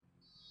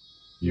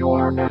You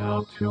are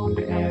now tuned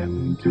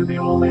in to the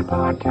only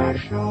podcast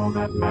show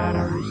that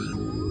matters.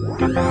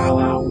 Get the hell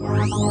out,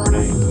 we're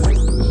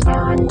recording.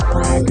 Starring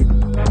Craig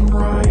and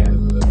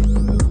Ryan.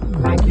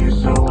 Thank you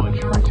so much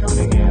for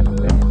tuning in,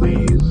 and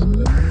please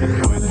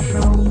enjoy the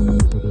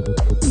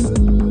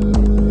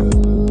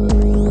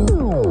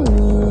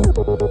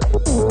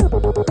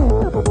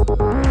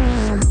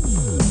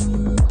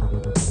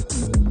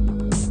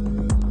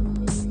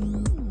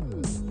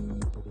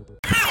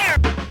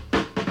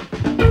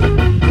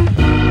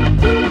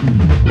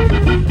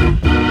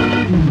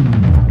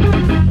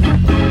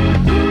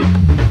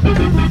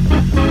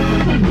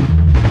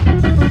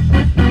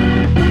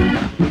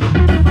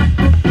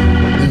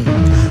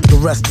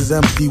rest is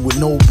empty with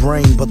no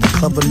brain, but the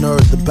clever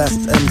nerd, the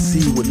best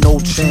MC with no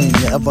chain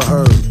you ever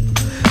heard.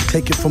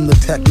 Take it from the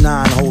Tech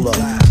 9 holder.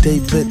 They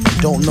bit,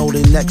 don't know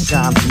they neck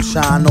shine from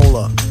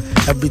Shinola.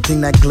 Everything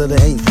that glitter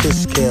ain't fish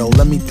scale.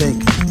 Let me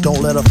think,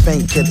 don't let her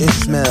faint, get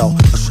Ishmael.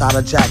 A shot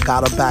of Jack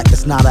got her back,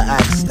 it's not an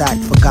act stack.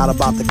 Forgot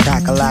about the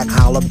cackalack,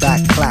 holler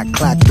back, clack,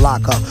 clack,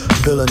 blocker.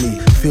 Villainy,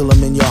 feel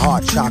him in your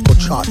heart, chakra,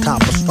 chart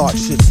topper. Start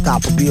shit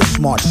stopper, be a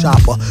smart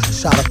shopper.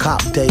 Shot a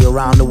cop day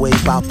around the way,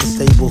 bout the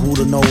stable. Who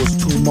to know is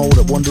too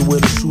motor, wonder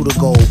where the shooter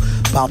go.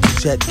 Bout to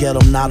jet, get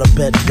him, not a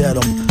bet,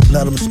 dead him.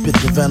 Let him spit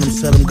the venom,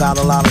 said him, got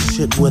a lot of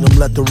shit with him.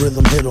 Let the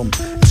rhythm hit him.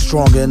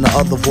 Stronger in the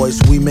other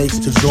voice, we makes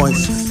the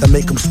joints that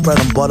make them spread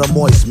them butter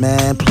moist,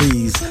 man,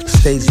 please. The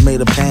stage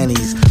made of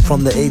panties,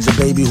 from the age of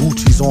baby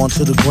hoochies on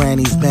to the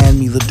grannies. Man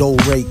me the dough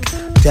rake,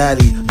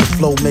 daddy, the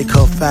flow make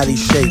her fatty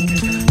shake.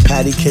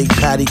 Patty cake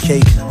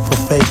for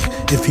fake.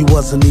 If he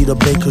was in need of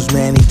baker's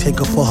man, he'd take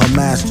her for her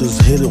masters.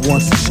 Hit it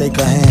once and shake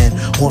her hand.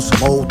 Want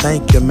some old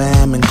thank you,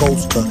 ma'am, and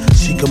ghost her.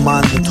 She can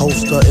mind the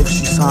toaster if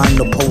she signed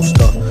the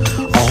poster.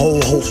 A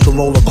whole host of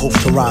roller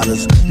coaster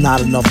riders,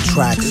 not enough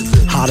tracks.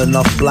 Hot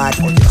enough black,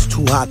 it's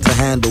too hot to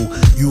handle.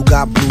 You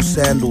got blue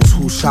sandals,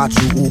 who shot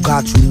you, who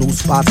got you? New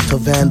spots to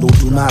vandal.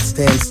 Do not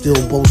stand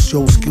still, boast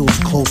your skills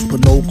close,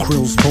 but no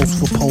krills. Toast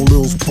for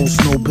polils,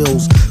 post no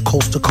bills.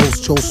 Coast to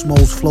coast, Joe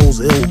Smoes flows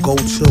ill. Go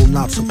chill,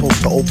 not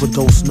supposed to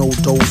overdose, no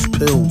dose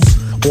pills.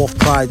 Off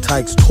pride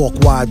tykes, talk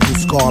wide, do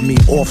scar me.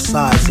 Off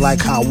sides,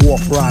 like how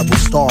Wharf ride with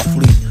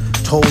Starfleet.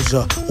 Told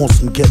ya, on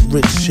some get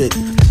rich shit.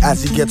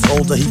 As he gets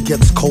older, he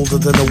gets colder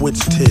than a witch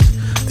tit.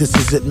 This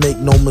is it, make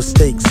no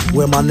mistakes.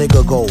 Where my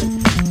nigga go?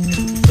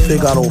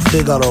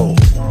 Figaro.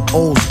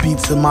 O's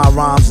beats in my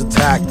rhymes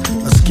attack.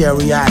 A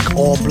scary act,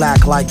 all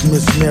black like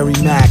Miss Mary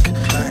Mack.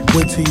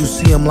 Wait till you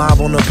see him live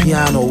on the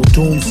piano.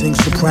 Doom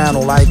sings soprano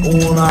like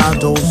una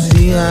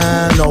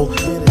dociano.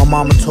 My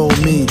mama told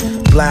me,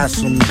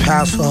 blast him,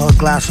 pass her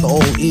glass of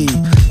OE.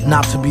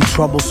 Not to be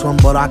troublesome,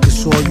 but I could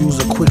sure use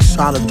a quick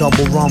shot of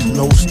double rum.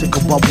 No stick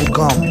of bubble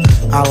gum.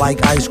 I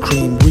like ice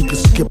cream, we could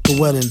skip the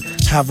wedding.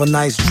 Have a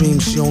nice dream,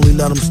 she only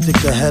let him stick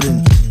her head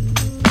in.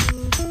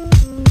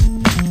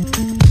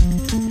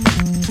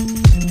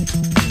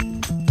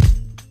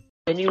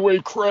 Anyway,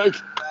 Craig.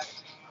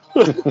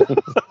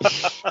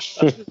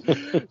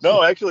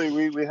 No, actually,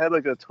 we had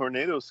like a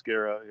tornado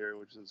scare out here,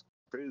 which is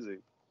crazy.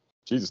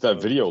 Jesus,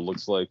 that video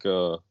looks like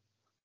that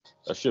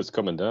shit's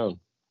coming down.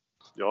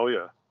 Oh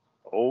yeah,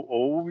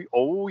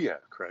 oh yeah,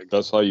 Craig.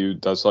 That's how you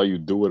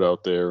do it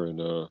out there in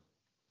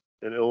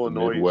Illinois,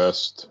 the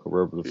Midwest,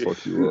 wherever the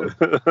fuck you are.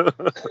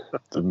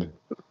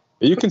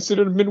 Are you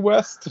considered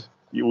Midwest?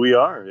 We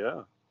are,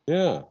 yeah.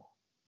 Yeah.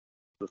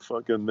 The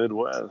fucking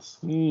Midwest.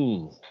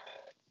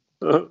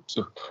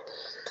 So,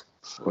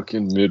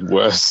 fucking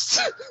Midwest.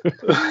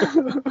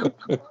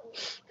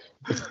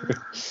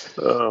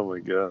 Oh my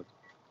god.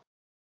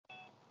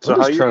 So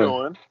how you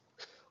doing?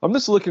 I'm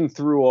just looking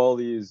through all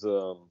these.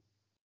 I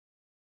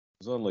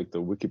was on like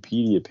the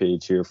Wikipedia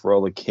page here for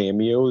all the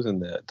cameos in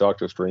that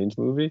Doctor Strange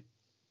movie.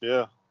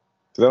 Yeah.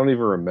 Because I don't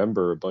even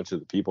remember a bunch of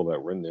the people that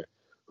were in there.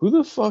 Who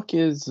the fuck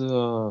is?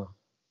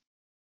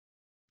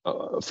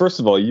 First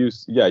of all, you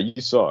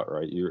saw it,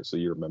 right? You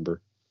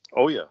remember?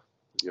 Oh yeah.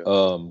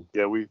 Yeah.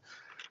 Yeah. We.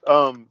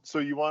 So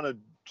you want to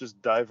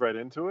just dive right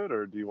into it,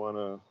 or do you want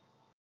to?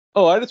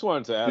 Oh, I just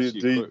wanted to ask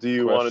you. Do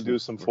you want to do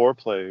some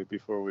foreplay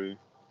before we,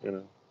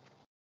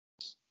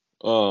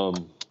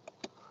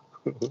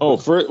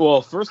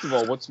 First of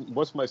all,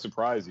 what's my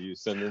surprise? Are you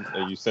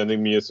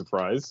sending me a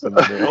surprise in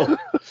the mail?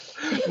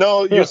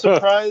 No, your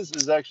surprise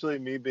is actually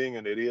me being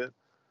an idiot.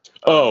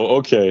 Oh,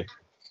 okay.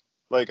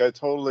 Like I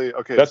totally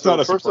okay. That's so not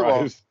a first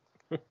surprise.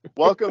 Of all,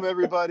 welcome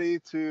everybody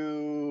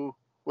to.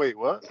 Wait,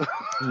 what?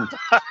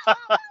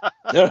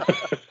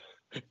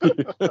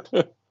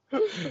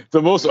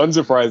 The most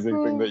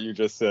unsurprising thing that you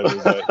just said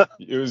is that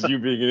it was you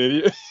being an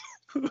idiot.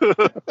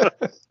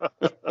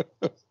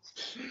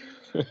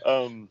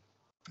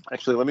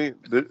 Actually,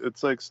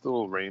 it's like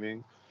still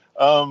raining.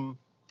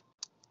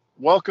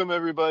 Welcome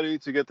everybody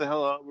to Get the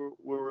Hell Out.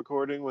 We're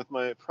recording with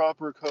my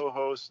proper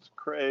co-host,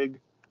 Craig.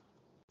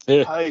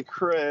 Yeah. Hi,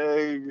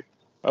 Craig.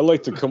 I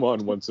like to come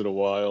on once in a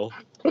while,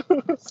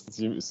 since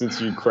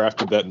you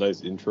crafted that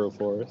nice intro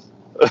for us.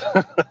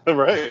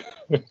 Right.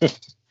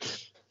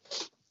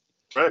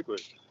 Exactly.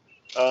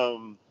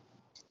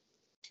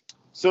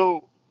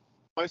 So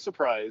my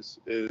surprise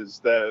is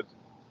that,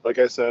 like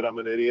I said, I'm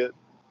an idiot,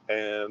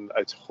 and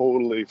I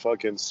totally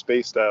fucking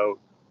spaced out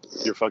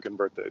your fucking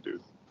birthday,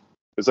 dude.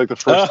 It's like the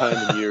first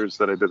time in years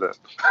that I did that.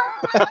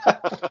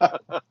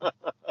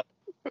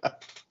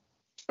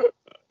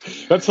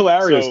 That's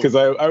hilarious because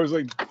I was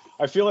like,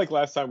 I feel like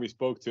last time we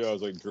spoke too, I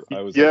was like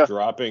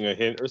dropping a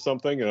hint or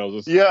something, and I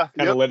was just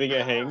kind of letting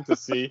it hang to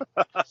see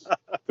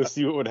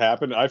what would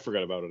happen. I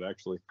forgot about it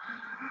actually.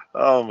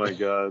 Oh my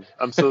god,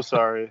 I'm so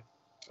sorry.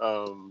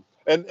 And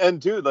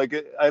dude, like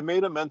I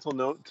made a mental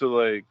note to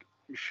like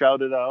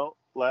shout it out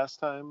last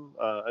time,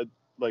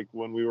 like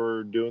when we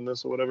were doing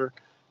this or whatever,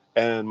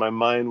 and my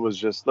mind has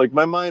just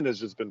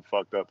been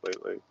fucked up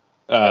lately.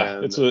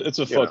 It's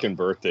a fucking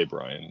birthday,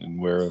 Brian,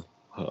 and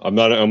I'm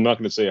not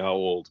going to say how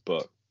old,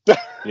 but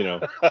you know,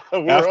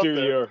 after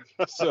your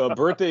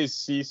birthdays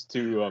cease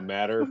to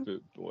matter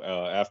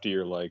after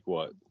you're like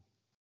what,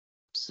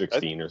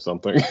 16 or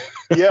something.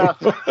 Yeah.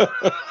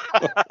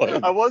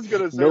 Like, I was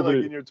going to say like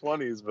in your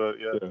 20s, but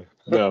yeah.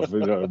 No,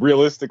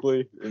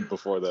 realistically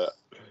before that.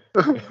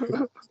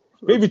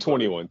 Maybe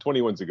 21.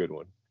 21's a good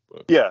one.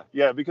 But.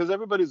 Yeah, because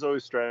everybody's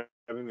always striving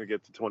to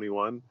get to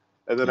 21,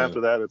 and then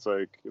after that it's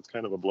like it's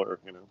kind of a blur,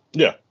 you know.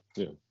 Yeah.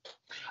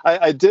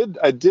 I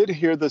did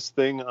hear this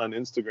thing on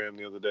Instagram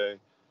the other day,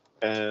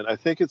 and I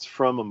think it's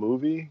from a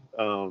movie.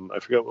 I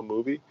forget what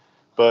movie,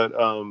 but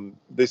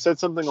they said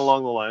something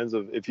along the lines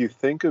of, if you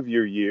think of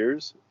your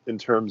years in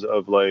terms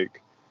of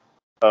like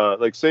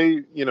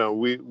say, you know,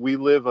 we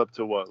live up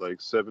to what,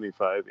 like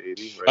 75,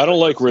 80, right? I don't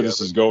like where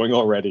this is going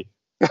already.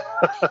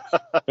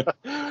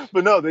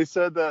 But no, they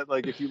said that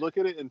like if you look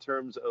at it in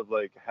terms of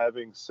like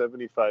having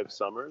 75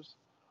 summers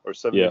or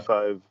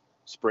 75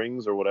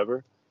 springs or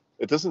whatever,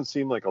 it doesn't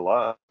seem like a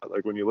lot,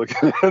 like when you look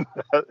at it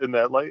in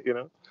that light, you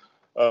know.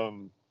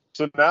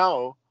 So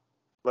now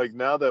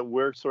that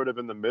we're sort of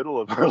in the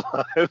middle of our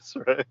lives,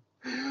 right?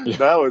 Yeah.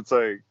 Now it's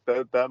like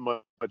that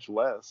much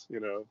less, you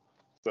know.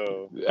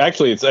 So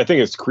actually, I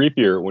think it's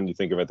creepier when you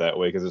think of it that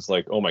way, because it's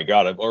like, oh my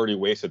god, I've already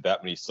wasted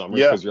that many summers.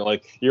 Because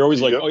you're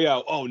always like,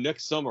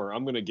 next summer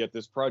I'm gonna get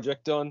this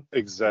project done.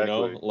 Exactly.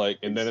 You know? Like,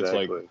 and then it's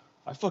like,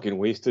 I fucking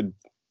wasted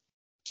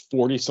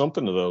 40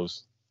 something of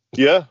those.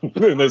 Yeah.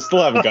 And I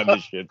still haven't gotten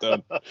this shit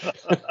done.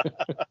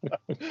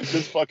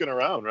 Just fucking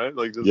around, right?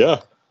 Like just...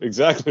 Yeah,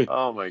 exactly.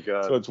 Oh my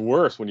god. So it's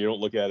worse when you don't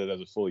look at it as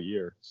a full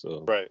year.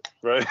 So right.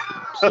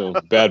 So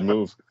bad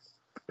move.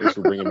 Thanks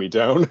for bringing me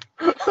down.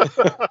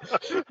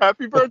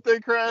 Happy birthday,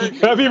 Craig.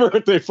 Happy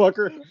birthday,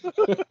 fucker.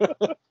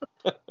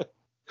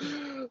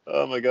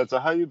 Oh my god. So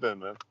how you been,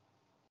 man?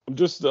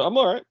 I'm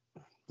all right.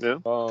 Yeah.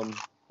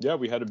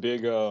 We had a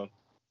big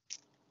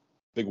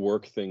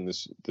work thing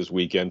this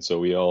weekend, so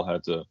we all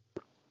had to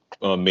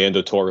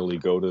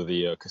mandatorily go to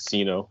the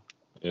casino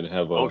and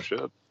have a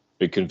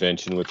big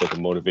convention with like a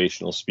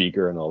motivational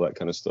speaker and all that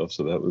kind of stuff.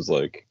 So that was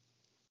like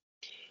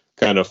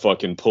kind of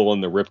fucking pulling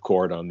the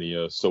ripcord on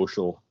the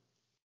social,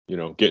 you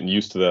know, getting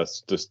used to the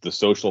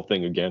social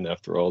thing again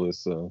after all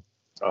this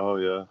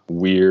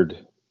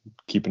weird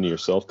keeping to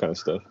yourself kind of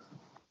stuff.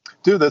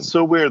 Dude, that's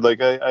so weird. Like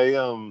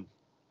one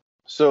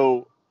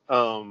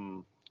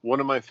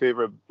of my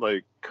favorite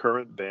like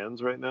current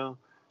bands right now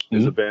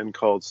is a band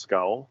called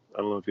Scowl.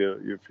 I don't know if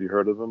you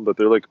heard of them, but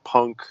they're like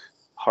punk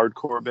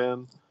hardcore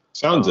band.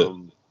 Sounds it.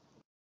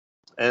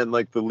 And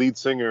like the lead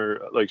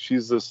singer, like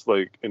she's this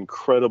like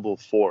incredible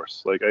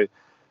force. Like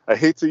I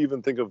hate to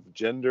even think of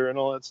gender and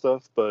all that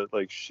stuff, but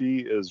like she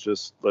is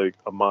just like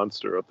a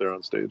monster up there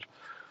on stage.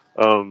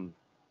 So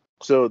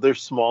they're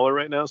smaller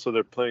right now, so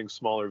they're playing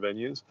smaller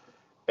venues.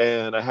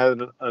 And I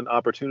had an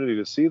opportunity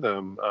to see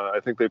them.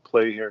 I think they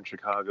play here in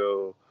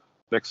Chicago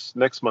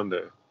next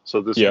Monday.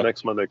 So this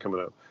next Monday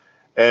coming up.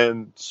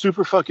 And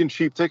super fucking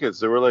cheap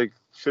tickets. They were like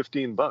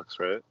 $15,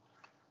 right?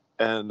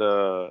 And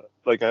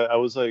like I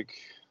was like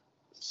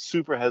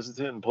super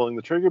hesitant in pulling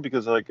the trigger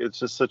because like it's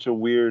just such a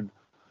weird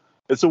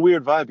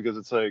vibe, because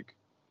it's like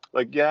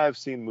I've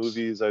seen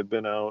movies, I've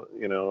been out,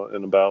 you know,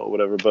 and about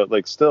whatever, but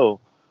like still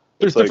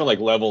there's different like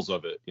levels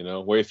of it, you know,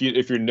 where if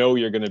you know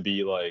you're going to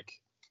be like,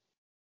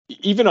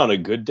 even on a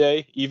good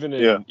day, even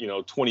in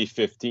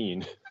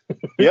 2015,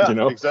 you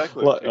know,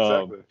 exactly.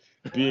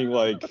 Being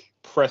like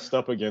pressed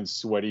up against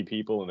sweaty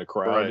people in a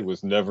crowd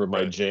was never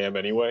my jam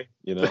anyway,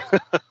 you know.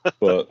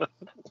 But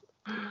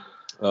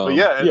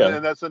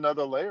and that's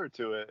another layer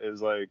to it,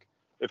 is like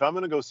if I'm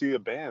gonna go see a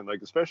band,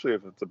 like especially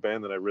if it's a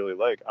band that I really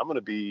like, I'm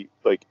gonna be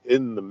like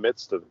in the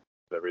midst of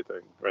everything,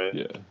 right?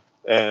 Yeah.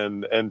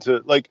 And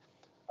to like,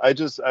 I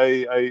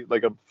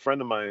like a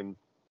friend of mine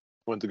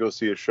went to go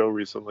see a show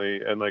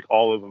recently, and like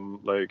all of them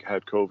like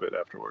had COVID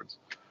afterwards.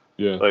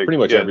 Yeah, like, pretty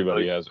much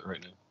everybody has it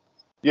right now.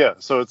 Yeah,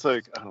 so it's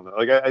like, I don't know,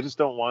 like I just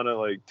don't want to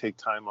like take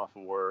time off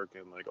of work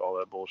and like all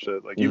that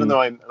bullshit. Like even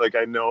though I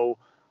know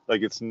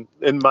like it's in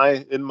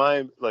my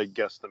like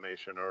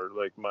guesstimation or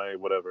like my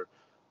whatever,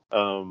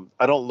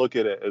 I don't look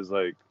at it as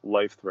like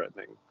life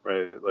threatening,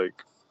 right? Like,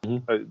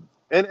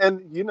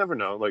 and you never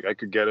know. Like I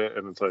could get it,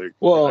 and it's like,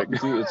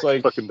 dude, it's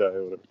like fucking die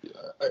or whatever.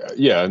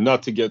 Yeah,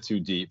 not to get too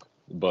deep,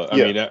 but I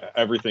mean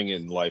everything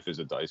in life is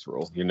a dice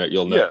roll.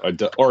 You'll know,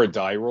 or a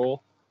die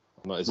roll.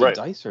 Is it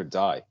dice or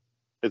die?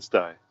 It's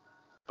die.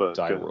 But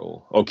die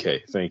roll.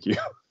 Okay, thank you.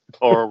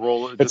 Or a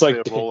roll. Just it's like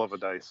a roll of a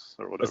dice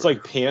or whatever. It's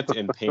like pant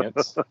and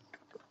pants.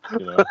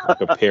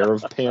 Like a pair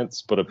of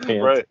pants, but a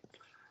pant. Right.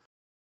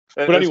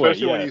 But anyway,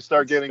 especially when you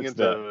start getting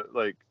into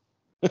like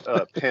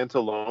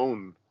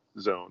pantalone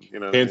zone,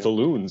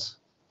 Pantaloons.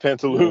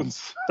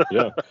 Pantaloons.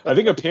 Yeah, I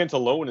think a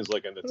pantalone is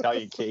like an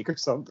Italian cake or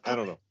something. I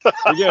don't know.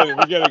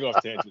 We're getting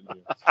off tangent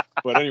here.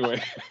 But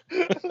anyway,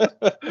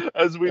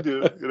 as we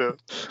do,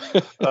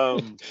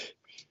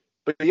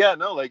 But yeah,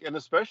 no, like, and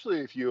especially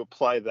if you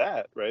apply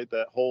that, right,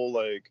 that whole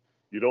like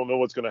you don't know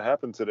what's going to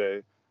happen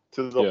today,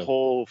 to the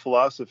whole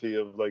philosophy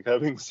of like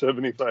having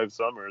 75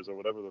 summers or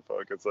whatever the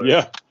fuck. It's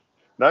like,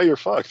 now you're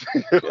fucked.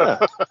 Yeah,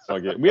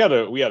 fuck it. We had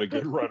a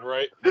good run,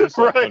 right? Just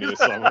like plenty of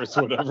summers,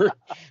 whatever.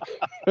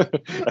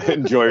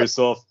 Enjoy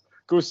yourself.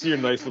 Go see your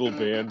nice little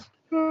band.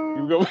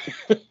 You go.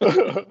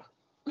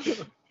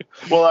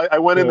 Well, I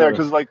went in there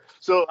because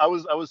so I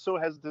was so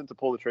hesitant to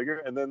pull the trigger,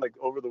 and then like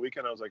over the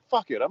weekend I was like,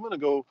 fuck it, I'm gonna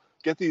go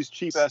get these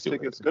cheap ass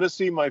tickets. Gonna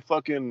see my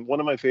fucking one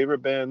of my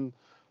favorite band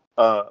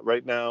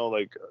right now,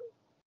 like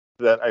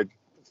that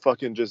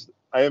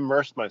I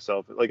immersed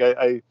myself. Like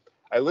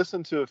I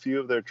listened to a few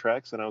of their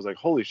tracks and I was like,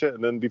 holy shit.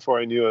 And then before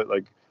I knew it,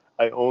 like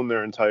I own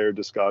their entire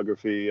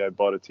discography. I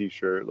bought a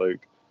t-shirt,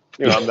 like,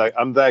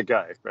 I'm that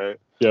guy. Right.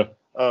 Yeah.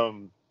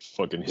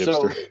 Fucking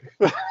hipster.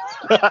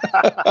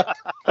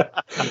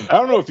 I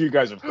don't know if you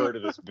guys have heard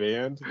of this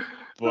band,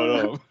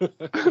 but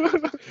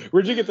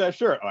where'd you get that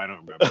shirt? Oh, I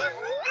don't remember.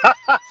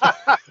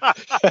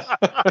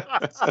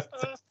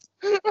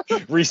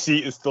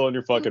 Receipt is still in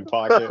your fucking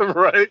pocket.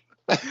 Right.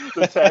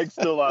 The tag's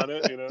still on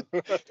it,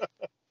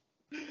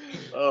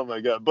 Oh my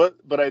god.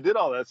 But I did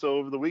all that. So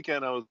over the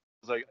weekend I was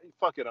like,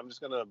 fuck it, I'm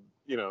just gonna,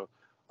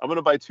 I'm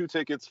gonna buy 2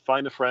 tickets,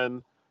 find a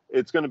friend.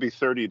 It's gonna be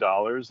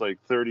 $30, like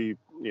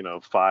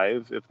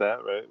 35, if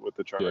that, right, with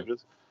the charges. Yeah.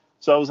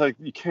 So I was like,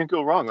 you can't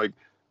go wrong. Like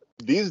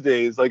these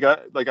days, I'd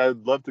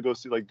love to go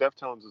see, like,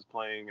 Deftones is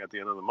playing at the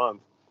end of the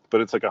month,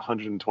 but it's like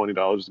 $120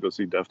 to go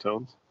see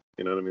Deftones.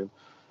 You know what I mean?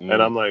 Mm.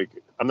 And I'm like,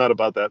 I'm not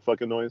about that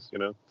fucking noise,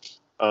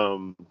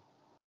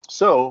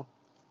 So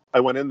I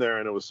went in there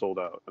and it was sold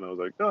out, and I was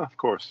like, oh, of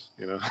course,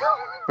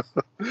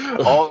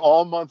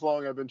 all month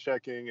long I've been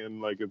checking,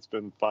 and like it's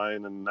been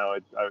fine, and now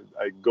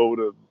I go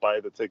to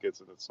buy the tickets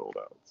and it's sold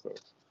out. So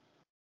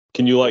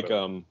can you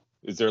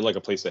is there like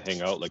a place to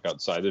hang out like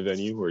outside the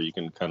venue where you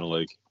can kind of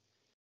like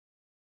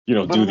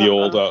do the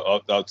old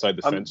outside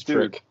the fence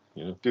trick?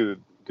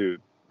 Dude,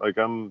 like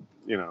I'm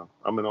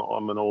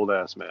an old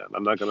ass man.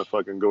 I'm not gonna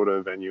fucking go to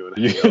a venue and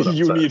hang out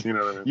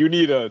outside, you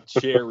need a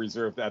chair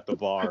reserved at the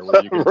bar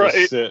where you can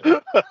just sit,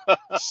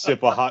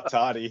 sip a hot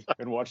toddy,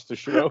 and watch the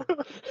show.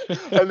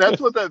 And that's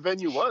what that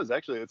venue was,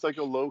 actually. It's like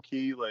a low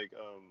key, like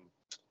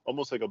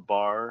almost like a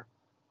bar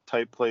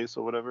type place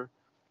or whatever.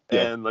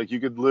 Yeah. And like you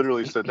could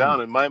literally sit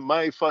down. And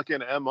my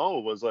fucking MO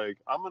was like,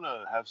 I'm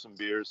gonna have some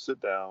beers,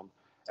 sit down,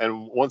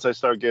 and once I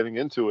start getting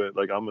into it,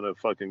 like I'm gonna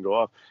fucking go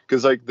off,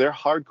 because like they're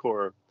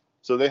hardcore.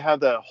 So they have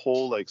that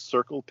whole like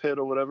circle pit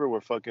or whatever where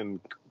fucking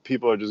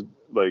people are just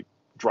like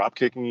drop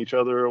kicking each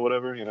other or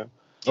whatever,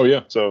 Oh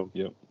yeah. So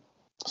yeah.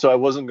 So I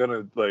wasn't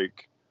gonna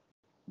like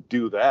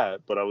do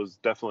that, but I was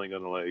definitely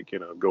gonna like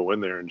go in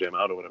there and jam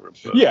out or whatever.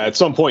 But, yeah, at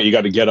some point you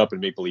got to get up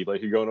and make believe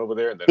like you're going over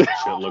there, and then if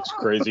shit looks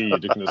crazy, you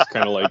can just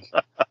kind of like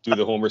do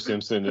the Homer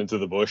Simpson into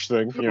the bush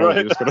thing. Right.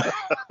 You're just gonna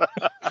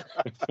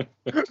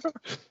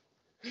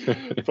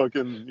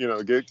fucking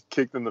get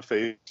kicked in the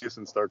face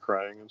and start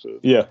crying and shit.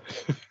 Yeah.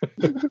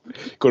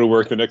 Go to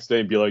work the next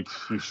day and be like,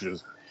 you should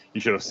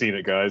have seen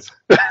it, guys.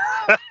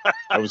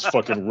 I was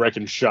fucking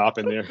wrecking shop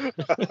in there.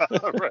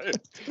 Right.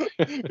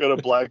 Got a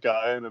black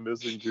eye and a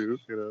missing tooth,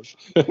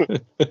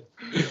 The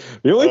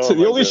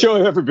only show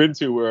I've ever been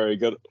to where I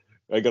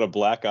got a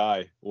black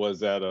eye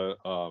was at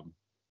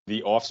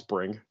the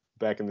Offspring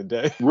back in the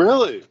day.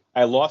 Really?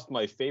 I lost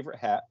my favorite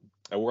hat.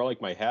 I wore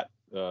like my hat.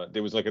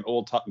 There was like an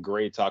old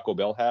gray Taco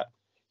Bell hat.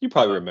 You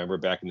probably remember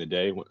back in the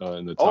day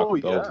in the Taco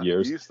Bell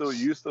years. You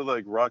used to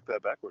like rock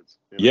that backwards.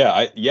 Yeah,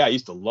 I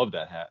used to love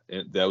that hat.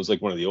 That was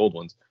like one of the old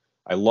ones.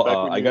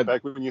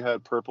 Back when you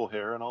had purple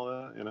hair and all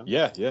that,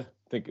 Yeah. I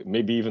think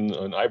maybe even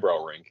an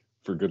eyebrow ring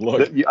for good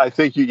luck. I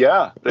think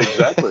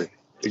exactly.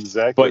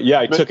 Exactly. But yeah,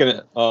 I took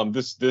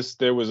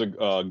there was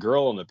a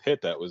girl in the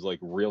pit that was like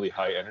really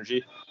high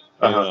energy.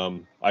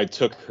 And I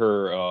took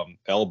her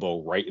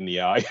elbow right in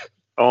the eye.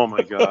 Oh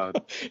my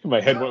god. My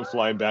head went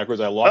flying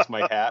backwards. I lost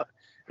my hat,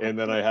 and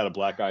then I had a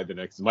black eye the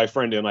next. My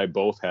friend and I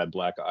both had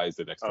black eyes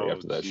the next day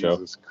after that show.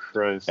 Jesus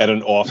Christ. At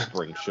an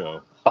Offspring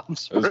show. I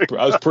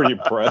was pretty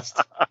impressed.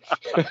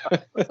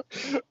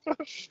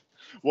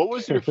 What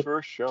was your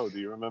first show? Do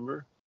you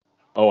remember?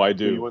 Oh, I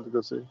do. Who you went to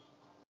go see?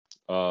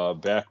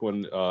 Back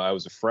when I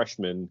was a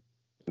freshman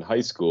in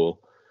high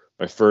school,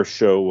 my first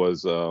show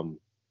was Bon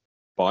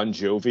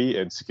Jovi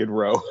and Skid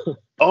Row.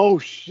 Oh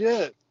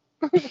shit.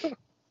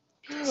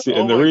 See,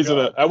 and the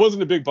reason I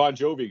wasn't a big Bon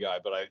Jovi guy,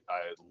 but I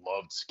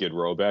loved Skid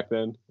Row back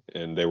then,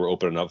 and they were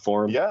opening up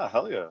for him. Yeah,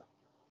 hell yeah.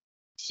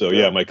 So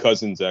yeah, my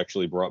cousins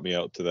actually brought me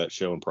out to that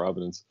show in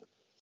Providence.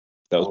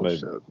 That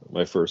was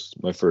my first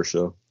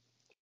show.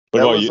 But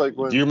that was like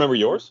do you remember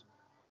yours?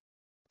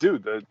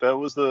 Dude, that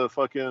was the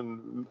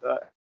fucking.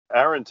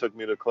 Aaron took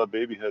me to Club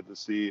Babyhead to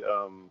see.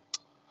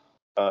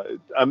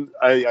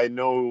 I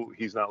know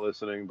he's not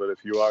listening, but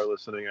if you are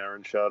listening,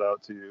 Aaron, shout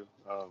out to you.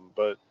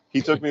 But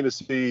he took me to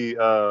see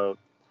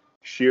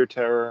Sheer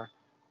Terror,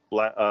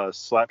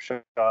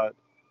 Slapshot,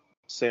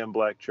 Sam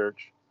Blackchurch,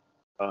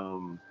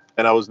 and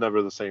I was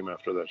never the same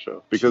after that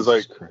show because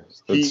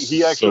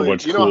he actually so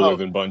much cooler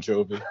than Bon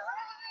Jovi.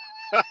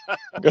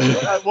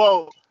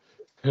 Well,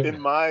 in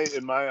my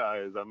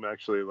eyes, I'm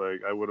actually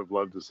like I would have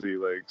loved to see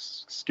like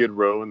Skid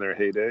Row in their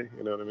heyday.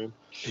 You know what I mean?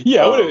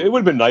 Yeah, it would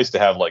have been nice to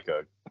have like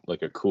a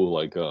cool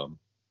like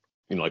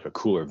like a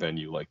cooler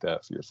venue like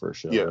that for your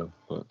first show. Yeah,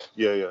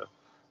 yeah.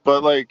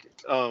 But like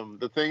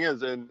the thing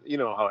is, and you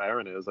know how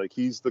Aaron is, like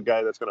he's the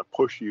guy that's gonna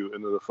push you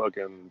into the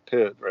fucking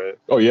pit, right?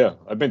 Oh yeah,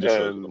 I've been to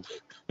shows.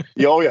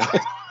 Oh yeah.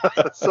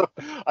 So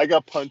I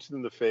got punched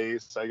in the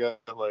face. I got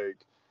like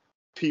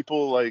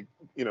people like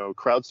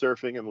crowd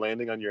surfing and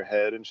landing on your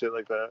head and shit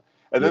like that.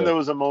 And then there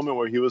was a moment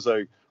where he was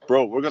like,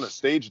 "Bro, we're gonna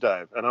stage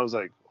dive," and I was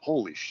like,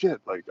 "Holy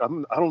shit!" Like I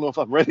don't know if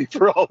I'm ready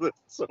for all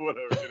this or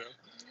whatever,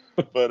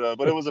 But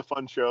it was a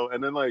fun show.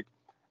 And then like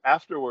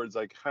afterwards,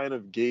 I kind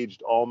of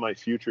gauged all my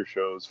future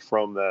shows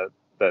from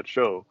that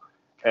show,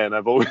 and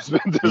I've always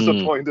been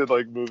disappointed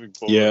like moving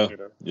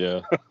forward.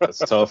 Yeah, that's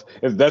tough.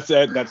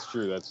 That's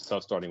true. That's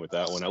tough starting with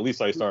that one. At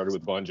least I started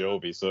with Bon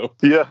Jovi, so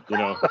yeah,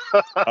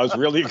 I was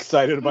really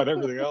excited about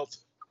everything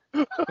else.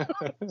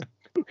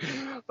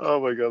 Oh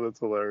my god, that's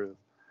hilarious.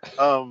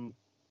 All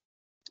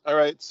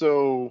right,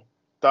 so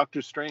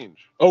Doctor Strange.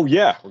 Oh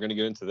yeah, we're gonna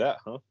get into that,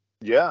 huh?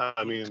 Yeah,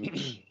 I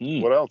mean,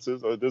 what else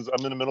is? I'm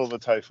in the middle of a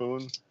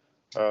typhoon.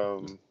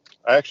 I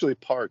actually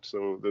parked,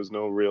 so there's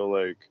no real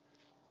like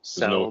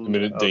sound. There's no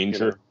imminent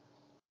danger.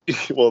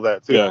 Well,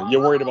 that too. Yeah,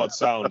 you're worried about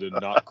sound and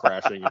not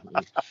crashing.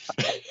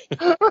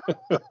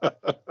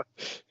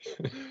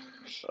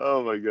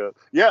 Oh my god.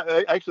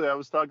 Yeah, actually, I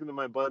was talking to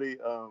my buddy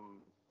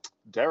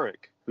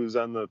Derek, who's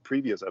on the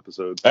previous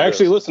episode. I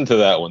actually listened to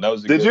that one. That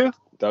was Did you?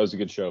 That was a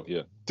good show.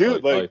 Yeah,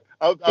 dude. I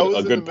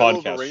was a good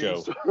podcast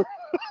show.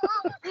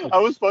 I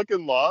was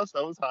fucking lost.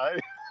 I was high.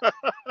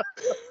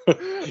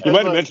 You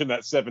might have mentioned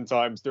that 7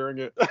 times during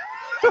it.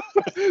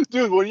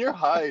 Dude, when you're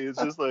high,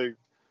 it's just like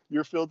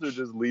your filter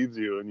just leaves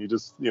you, and you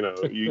just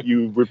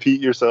you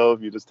repeat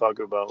yourself. You just talk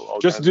about all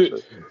kinds of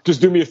shit.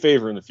 Just do me a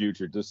favor in the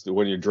future. Just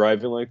when you're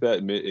driving like that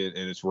and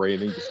it's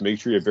raining, just make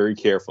sure you're very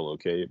careful,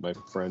 okay, my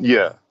friend.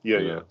 Yeah.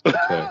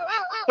 Okay.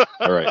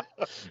 All right.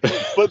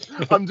 But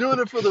I'm doing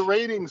it for the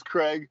ratings,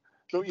 Craig.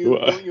 Don't you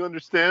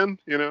understand?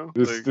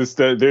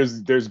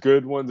 There's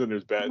good ones and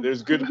there's bad.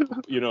 There's good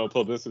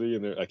publicity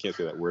and I can't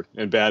say that word,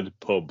 and bad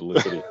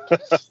publicity.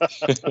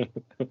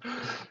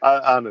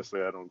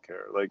 Honestly, I don't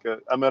care. Like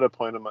I'm at a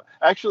point in my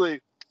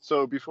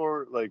so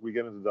before like we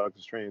get into Doctor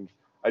Strange,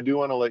 I do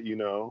want to let you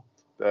know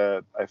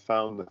that I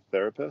found a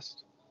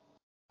therapist.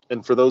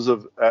 And for those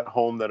at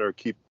home that are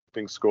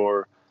keeping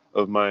score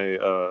of my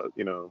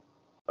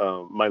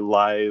my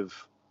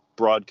live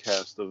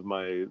broadcast of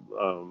my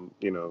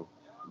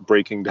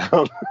breaking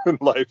down in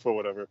life or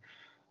whatever,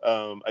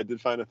 I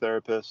did find a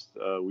therapist.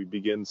 We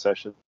begin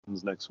sessions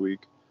next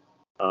week.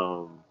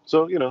 So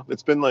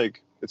it's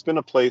been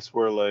a place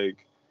where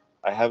like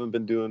I haven't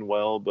been doing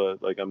well,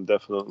 but like I'm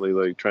definitely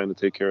like trying to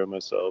take care of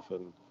myself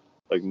and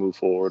like move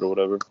forward or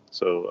whatever.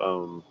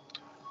 So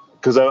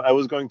because I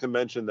was going to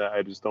mention that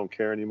I just don't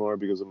care anymore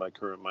because of my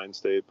current mind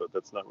state, but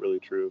that's not really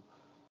true.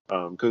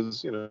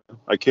 Because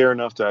I care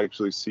enough to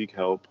actually seek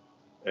help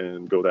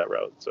and go that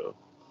route. So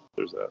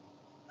there's that.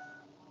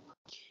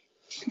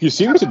 You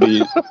seem to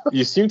be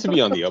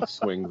on the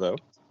upswing though.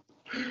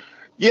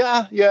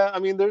 Yeah. I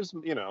mean, there's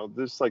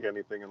like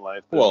anything in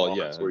life. Well,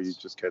 yeah, where you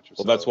just catch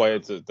yourself. Well,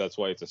 that's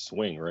why it's a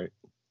swing, right?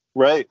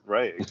 Right,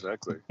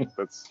 exactly.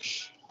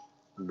 That's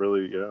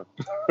really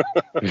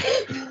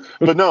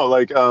But no,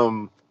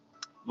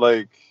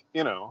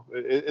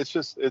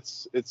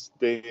 it's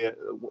day,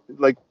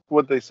 like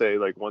what they say,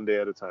 like one day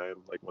at a time,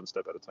 like one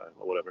step at a time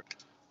or whatever.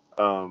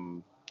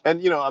 And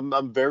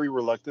I'm very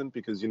reluctant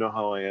because you know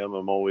how I am.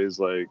 I'm always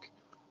like,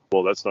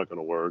 well, that's not going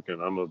to work,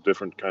 and I'm a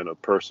different kind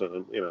of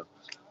person,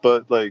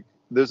 But like,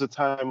 there's a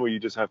time where you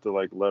just have to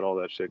like let all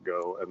that shit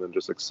go and then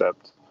just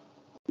accept,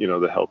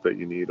 the help that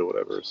you need or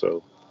whatever.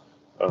 So.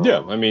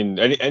 Yeah, I mean,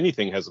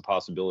 anything has a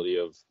possibility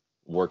of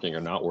working or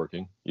not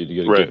working. You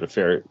got to give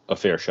it a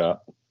fair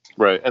shot.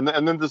 Right, and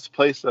then this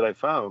place that I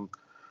found,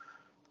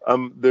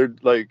 they're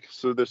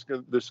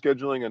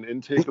scheduling an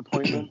intake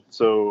appointment.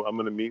 So I'm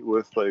gonna meet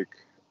with like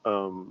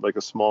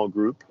a small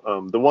group,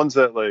 the ones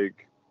that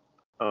like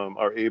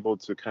are able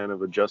to kind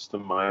of adjust to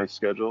my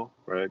schedule,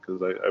 right?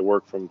 Because I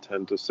work from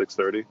 10 to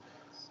 6:30.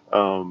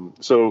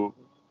 So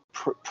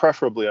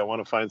preferably, I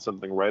want to find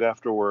something right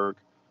after work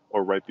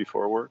or right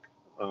before work.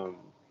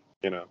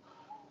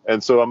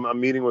 And so I'm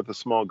meeting with a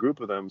small group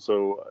of them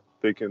so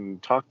they can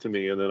talk to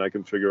me and then I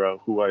can figure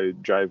out who I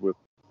jive with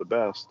the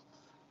best.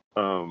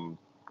 And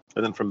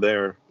then from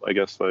there, I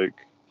guess like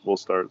we'll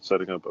start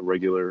setting up a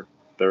regular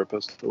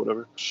therapist or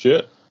whatever.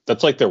 Shit,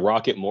 that's like the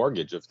Rocket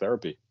Mortgage of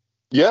therapy.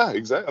 Yeah,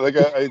 exactly. Like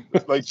I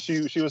like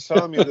she was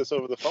telling me this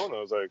over the phone. I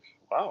was like,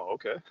 wow,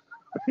 okay.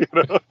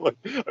 Like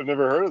I've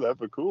never heard of that,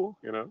 but cool.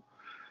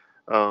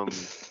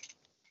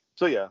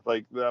 So yeah,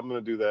 like I'm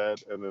gonna do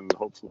that, and then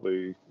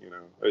hopefully,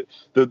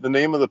 the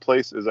name of the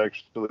place is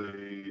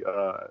actually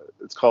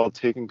it's called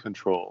Taking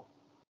Control.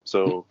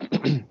 So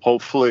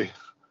hopefully,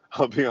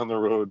 I'll be on the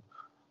road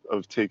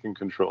of taking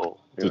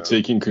control.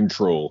 Taking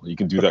Control. You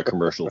can do that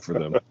commercial for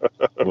them.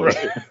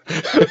 Right.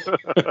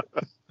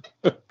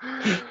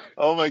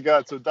 Oh my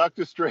God! So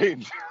Doctor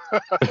Strange.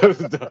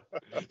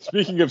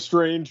 Speaking of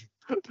strange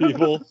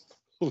people,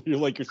 you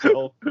like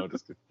yourself. No,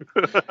 just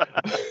kidding.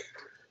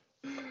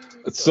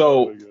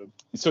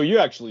 So you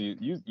actually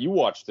you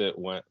watched it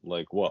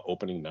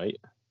opening night?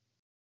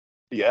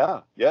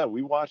 Yeah,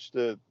 we watched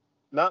it.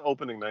 Not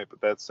opening night,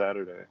 but that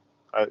Saturday.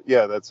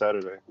 That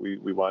Saturday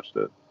we watched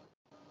it.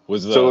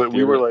 Was the so theater,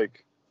 we were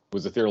like,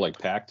 was the theater like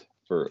packed?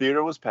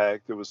 Theater was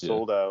packed. It was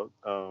sold out.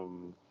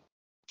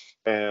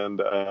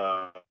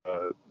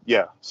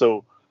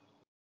 So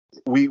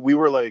we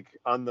were like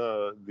on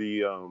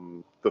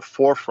the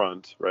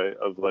forefront, right,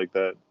 of like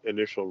that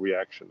initial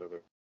reaction of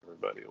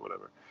everybody or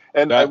whatever.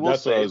 And I will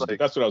say,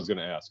 that's what I was going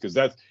to ask, because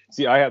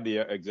I had the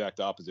exact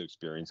opposite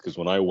experience, because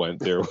when I went,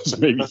 there was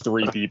maybe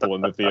 3 people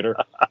in the theater.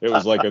 It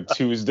was like a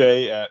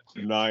Tuesday at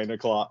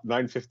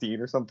 9:15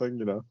 or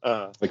something,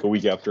 like a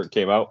week after it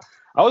came out.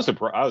 I was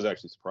surprised. I was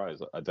actually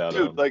surprised at that.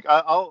 Dude, like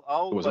I'll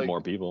it wasn't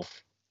more people.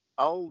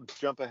 I'll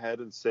jump ahead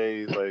and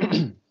say, like,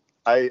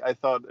 I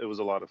thought it was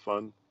a lot of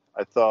fun.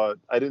 I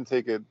didn't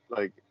take it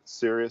like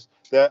serious.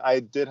 That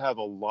I did have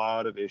a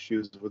lot of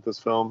issues with this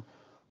film,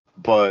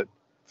 but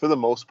for the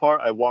most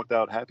part, I walked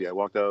out happy. I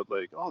walked out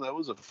like, oh, that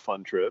was a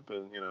fun trip,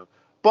 and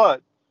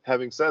But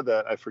having said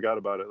that, I forgot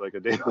about it like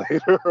a day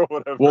later or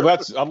whatever. Well,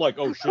 I'm like,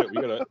 oh shit,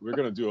 we're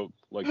gonna do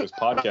this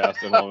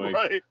podcast, and I'm like,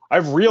 right.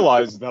 I've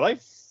realized that I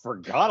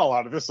forgot a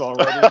lot of this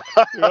already.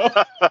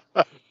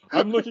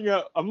 I'm looking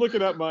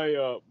at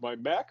my my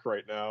Mac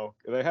right now,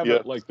 and I have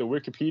like the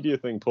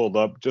Wikipedia thing pulled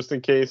up just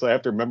in case I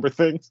have to remember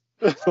things.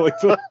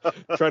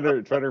 trying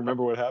to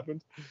remember what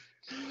happened.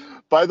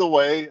 By the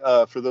way,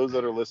 for those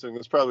that are listening,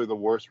 this is probably the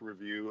worst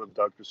review of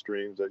Doctor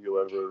Strange that you'll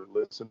ever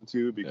listen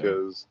to,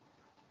 because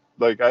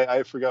like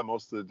I forgot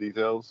most of the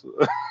details.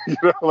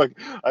 I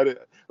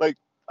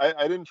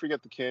didn't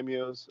forget the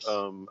cameos.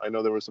 I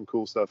know there was some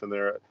cool stuff in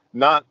there.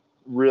 Not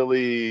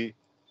really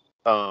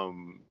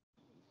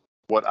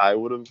what I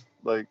would have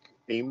like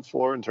aimed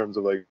for in terms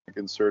of like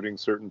inserting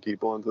certain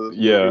people into this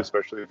movie,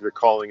 especially if you're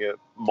calling it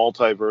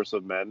Multiverse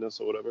of Madness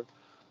or whatever.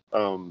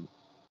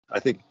 I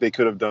think they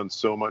could have done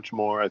so much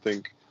more. I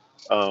think,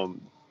 to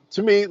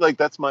me, like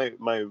that's my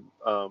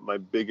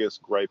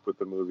biggest gripe with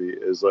the movie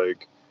is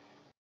like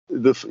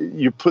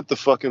you put the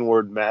fucking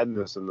word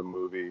madness in the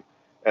movie,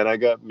 and I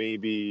got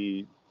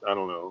maybe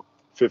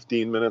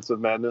 15 minutes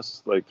of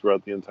madness like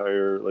throughout the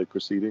entire like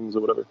proceedings or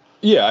whatever.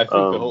 Yeah, I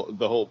think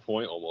the whole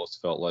point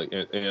almost felt like,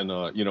 and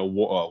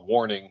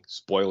warning,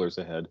 spoilers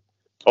ahead.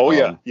 Oh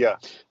yeah.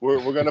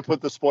 We're gonna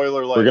put the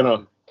spoiler light. We're gonna.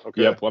 On.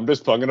 Okay. Yep. I'm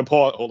gonna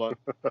pause. Hold on.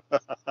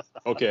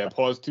 Okay, I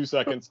paused 2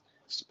 seconds.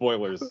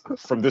 Spoilers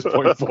from this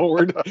point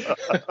forward.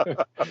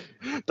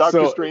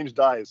 Doctor Strange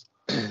dies.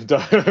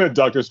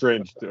 Doctor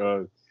Strange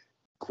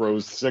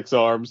grows 6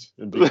 arms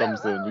and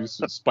becomes the new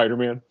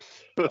Spider-Man.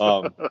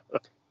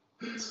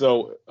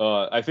 So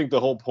I think the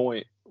whole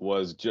point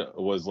was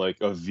like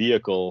a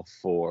vehicle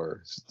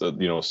for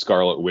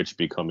Scarlet Witch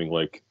becoming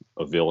like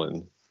a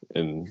villain.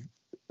 And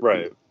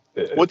right.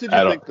 What did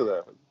you think of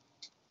that?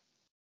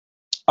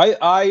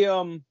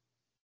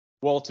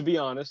 Well, to be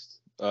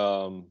honest,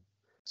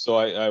 so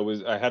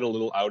I had a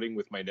little outing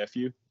with my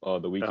nephew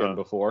the weekend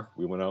before.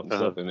 We went out and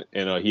stuff, and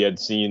he had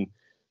seen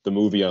the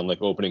movie on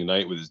like opening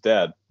night with his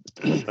dad,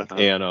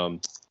 and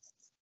I'm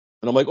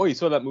like, oh, you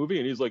saw that movie?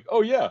 And he's like,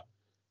 oh yeah,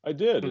 I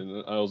did.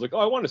 And I was like, oh,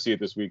 I want to see it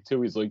this week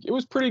too. He's like, it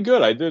was pretty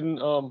good. I didn't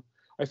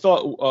I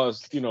thought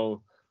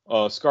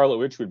Scarlet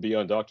Witch would be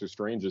on Doctor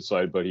Strange's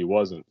side, but he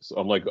wasn't. So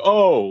I'm like,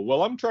 oh,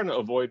 well, I'm trying to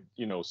avoid,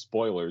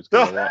 spoilers,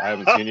 because I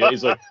haven't seen it yet.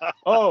 He's like,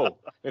 oh,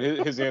 and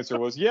his answer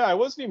was, yeah, I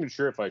wasn't even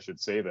sure if I should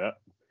say that.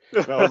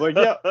 And I was like,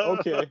 yeah,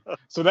 okay.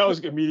 So that was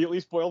immediately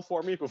spoiled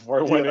for me before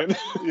I went in.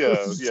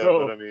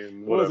 So but I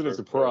mean, whatever. It wasn't a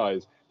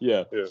surprise.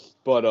 Yeah.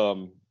 But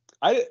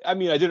I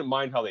mean, I didn't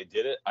mind how they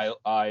did it.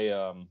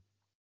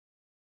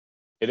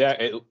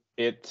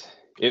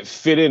 It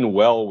fit in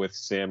well with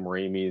Sam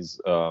Raimi's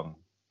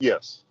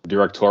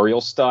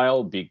directorial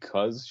style,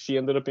 because she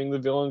ended up being the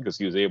villain, because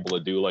he was able to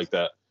do like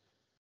that,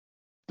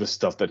 the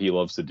stuff that he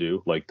loves to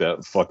do, like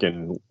that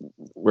fucking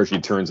where she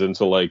turns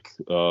into like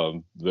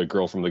the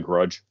girl from The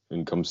Grudge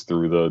and comes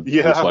through the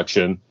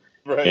reflection,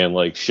 and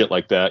like shit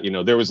like that.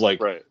 There was like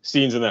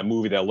scenes in that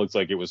movie that looked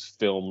like it was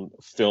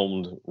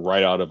filmed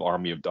right out of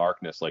Army of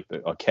Darkness, like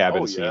a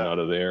cabin scene out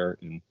of there,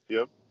 and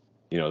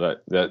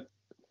that.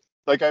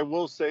 Like, I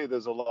will say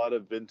there's a lot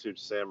of vintage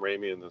Sam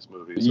Raimi in this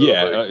movie. So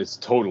it's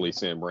totally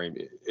Sam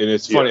Raimi. And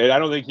it's funny. I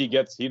don't think he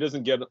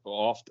doesn't get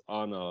off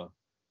on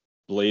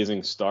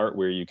blazing start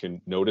where you can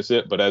notice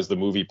it, but as the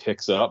movie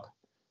picks up,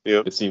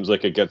 it seems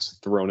like it gets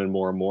thrown in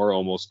more and more,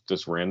 almost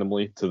just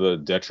randomly, to the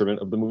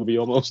detriment of the movie,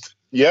 almost.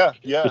 Yeah,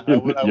 I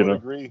would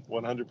agree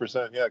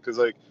 100%. Yeah, because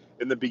like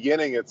in the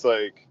beginning, it's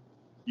like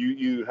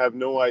you have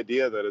no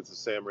idea that it's a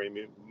Sam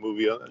Raimi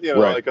movie, you know,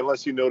 like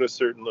unless you notice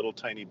certain little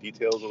tiny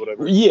details or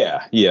whatever.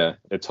 Yeah,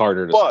 it's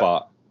harder to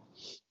spot.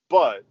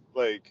 But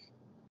like,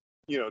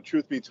 you know,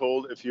 truth be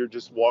told, if you're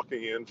just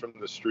walking in from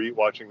the street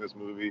watching this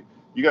movie,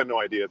 you got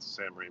no idea it's a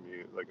Sam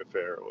Raimi like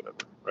affair or whatever,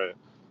 right?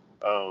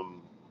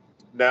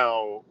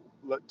 Now,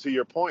 to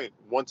your point,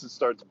 once it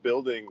starts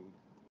building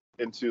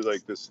into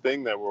like this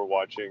thing that we're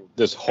watching,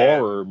 this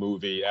horror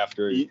movie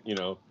after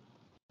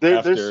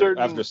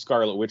after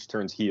Scarlet Witch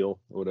turns heel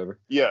or whatever.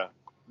 Yeah,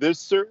 there's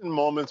certain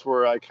moments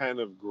where I kind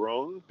of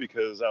groaned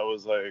because I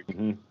was like,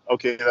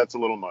 okay, that's a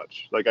little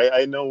much. Like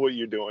I know what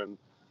you're doing.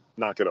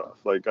 Knock it off.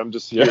 Like, I'm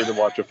just here to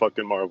watch a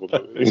fucking Marvel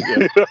movie.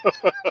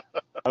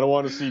 I don't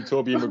want to see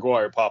Tobey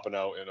Maguire popping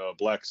out in a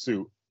black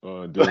suit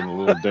doing a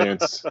little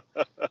dance.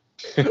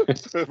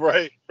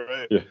 Right.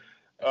 Yeah.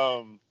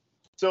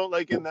 So,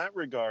 like, in that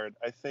regard,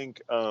 I think,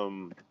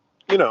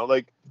 you know,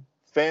 like,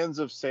 fans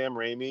of Sam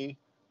Raimi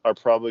are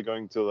probably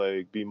going to,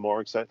 like, be more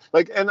excited.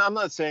 Like, and I'm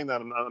not saying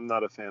that I'm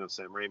not a fan of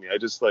Sam Raimi. I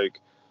just, like,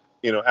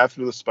 you know,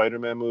 after the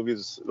Spider-Man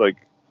movies, like,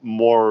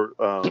 more...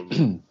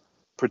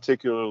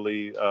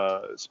 particularly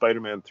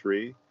Spider-Man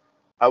 3,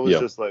 I was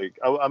just like,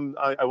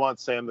 I want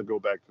Sam to go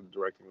back to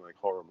directing like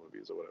horror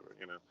movies or whatever,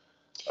 you know.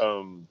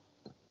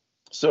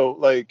 So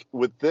like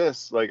with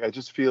this, like I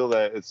just feel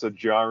that it's a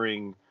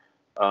jarring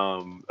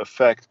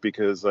effect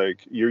because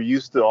like you're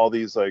used to all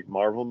these like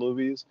Marvel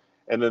movies,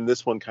 and then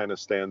this one kind of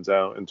stands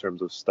out in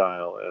terms of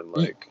style and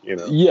like, you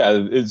know. Yeah,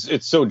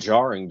 it's so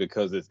jarring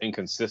because it's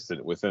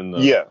inconsistent within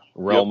the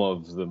realm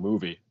of the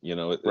movie, you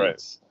know.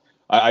 It's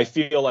I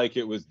feel like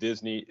it was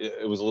Disney.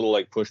 It was a little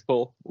like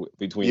push-pull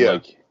between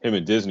like him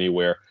and Disney,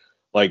 where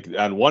like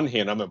on one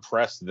hand, I'm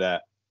impressed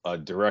that a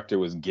director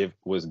was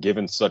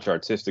given such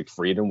artistic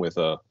freedom with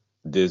a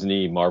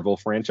Disney Marvel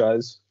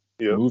franchise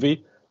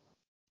movie,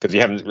 because you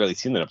haven't really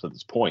seen that up to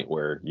this point,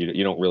 where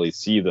you don't really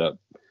see the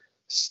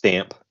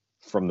stamp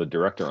from the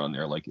director on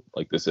there like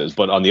this is.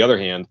 But on the other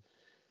hand,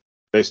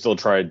 they still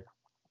tried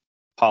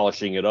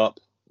polishing it up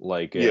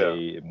like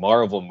a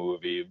Marvel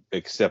movie,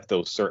 except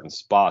those certain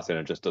spots, and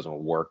it just doesn't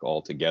work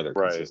all together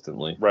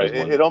consistently. Right.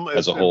 It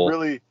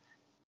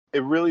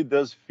really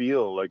does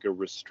feel like a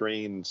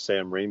restrained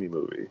Sam Raimi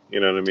movie. You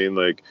know what I mean?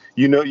 Like,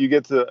 you know, you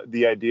get to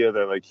the idea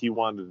that like he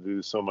wanted to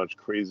do so much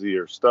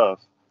crazier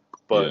stuff,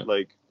 but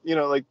like, you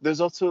know, like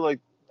there's also like,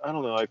 I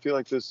don't know, I feel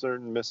like there's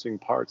certain missing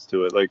parts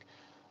to it. Like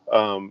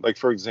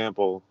for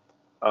example,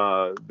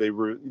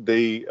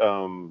 they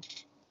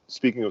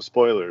speaking of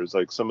spoilers,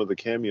 like some of the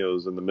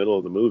cameos in the middle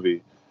of the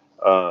movie,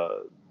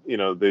 you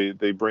know,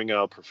 they bring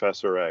out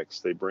Professor X,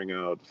 they bring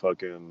out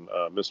fucking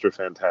Mr.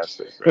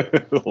 Fantastic,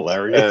 right?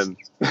 Hilarious.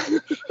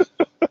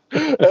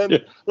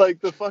 And like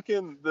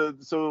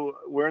so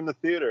we're in the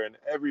theater and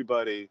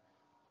everybody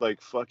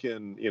like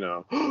fucking, you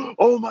know,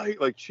 oh my,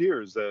 like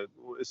cheers that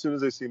as soon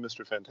as they see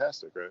Mr.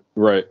 Fantastic, right?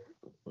 Right.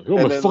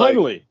 Oh, but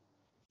finally. Like,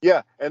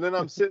 yeah, and then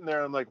I'm sitting there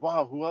and I'm like,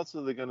 wow, who else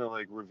are they gonna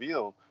like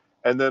reveal?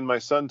 And then my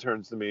son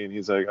turns to me and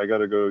he's like, I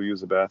gotta go use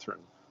the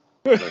bathroom.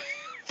 I'm like,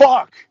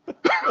 fuck!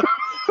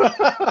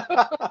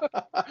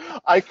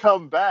 I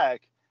come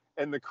back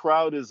and the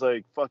crowd is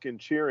like fucking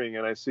cheering,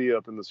 and I see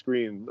up in the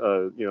screen,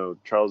 you know,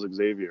 Charles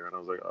Xavier, and I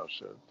was like, oh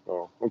shit,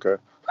 oh okay.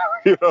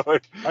 You know,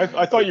 like,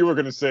 I thought you were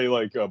gonna say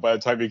like by the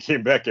time he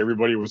came back,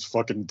 everybody was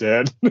fucking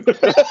dead.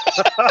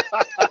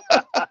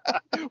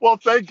 Well,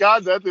 thank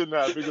God that didn't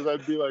happen, because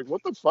I'd be like,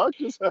 what the fuck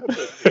just happened?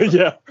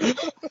 Yeah.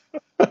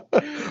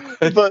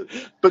 But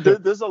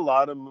there's a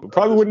lot of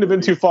probably wouldn't have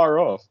been too far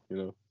off, you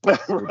know. Right.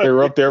 They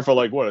were up there for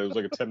like what? It was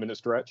like a 10-minute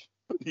stretch.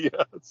 Yeah.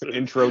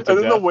 Intro to and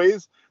then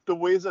death. the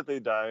ways that they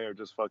die are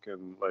just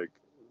fucking like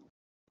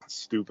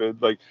stupid.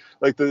 Like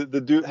the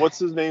dude, what's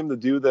his name? The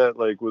dude that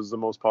like was the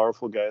most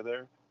powerful guy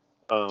there,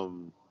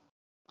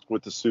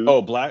 with the suit.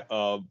 Oh, Black.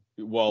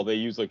 Well, they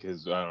use like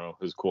his, I don't know,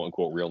 his quote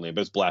unquote real name,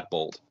 but it's Black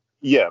Bolt.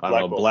 Yeah, I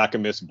don't know,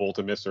 Blackamus,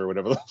 Boltamus, or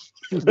whatever.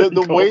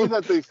 The way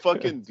that they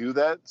fucking do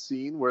that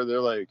scene where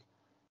they're like,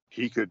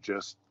 he could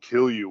just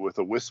kill you with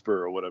a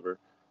whisper or whatever,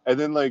 and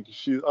then like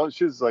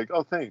she's like,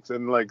 oh thanks,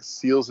 and like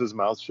seals his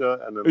mouth shut,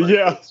 and then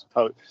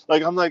like,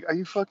 like I'm like, are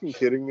you fucking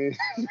kidding me?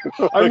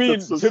 Like, I mean,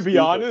 to be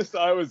honest,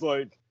 I was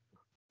like,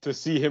 to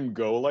see him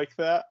go like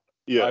that.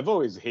 Yeah, I've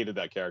always hated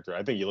that character.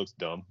 I think he looks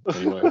dumb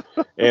anyway.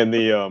 And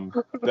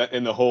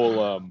the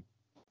whole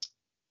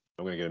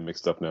I'm gonna get him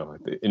mixed up now.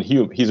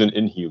 He's an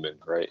Inhuman,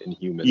 right?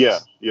 Inhumans. Yeah.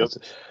 Yep.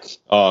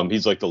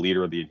 He's like the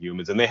leader of the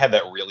Inhumans, and they had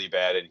that really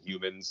bad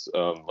Inhumans,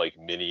 like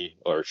mini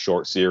or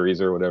short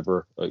series or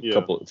whatever, a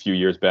few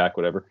years back,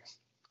 whatever.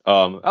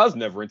 I was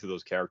never into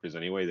those characters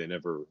anyway. They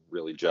never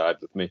really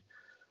jived with me.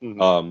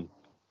 Mm-hmm.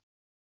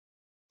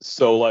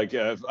 So like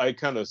I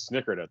kind of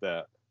snickered at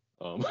that.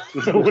 What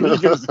are you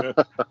gonna say?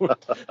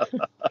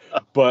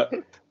 But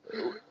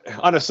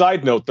on a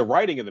side note, the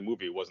writing in the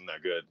movie wasn't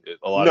that good.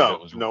 A lot of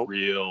it was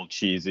real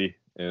cheesy.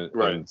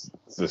 and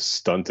the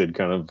stunted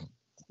kind of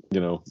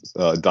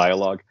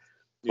dialogue.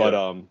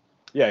 But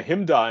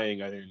him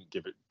dying, I didn't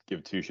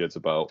give two shits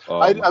about.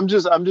 I'm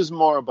just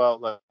more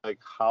about like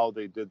how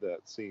they did that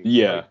scene.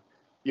 Yeah.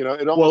 Like,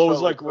 it almost it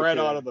was like right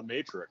out of the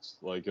Matrix.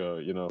 Like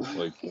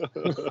like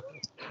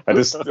I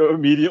just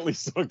immediately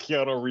saw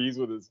Keanu Reeves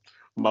with his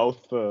mouth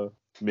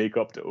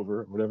makeup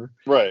over whatever.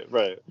 Right.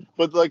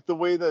 But like the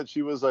way that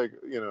she was like,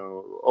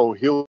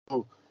 he'll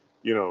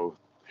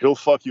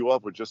fuck you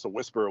up with just a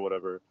whisper or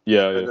whatever.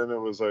 Yeah. And then it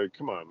was like,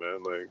 come on,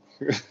 man, like.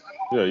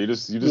 Yeah, you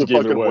just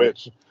gave it away.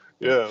 Witch.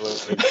 Yeah.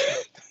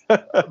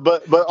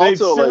 But they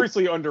also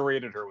seriously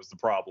underrated her was the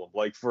problem.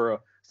 Like for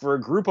a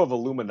group of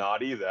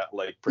Illuminati that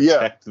like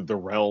protect the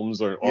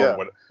realms or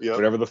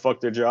whatever the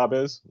fuck their job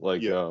is.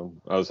 Like I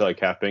was like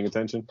half paying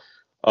attention.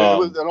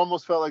 It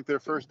almost felt like their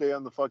first day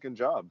on the fucking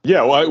job.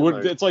 Yeah, well,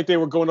 it's like they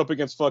were going up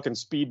against fucking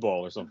Speedball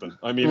or something.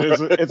 I mean,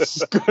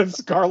 it's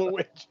Scarlet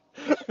Witch.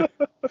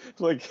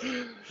 Like,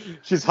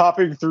 she's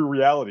hopping through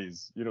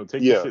realities.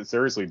 Take your shit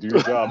seriously. Do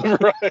your job.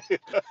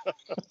 Right.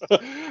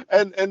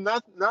 and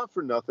not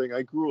for nothing.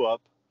 I grew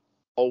up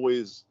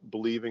always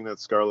believing that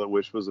Scarlet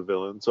Witch was a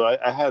villain. So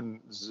I had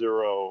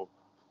zero,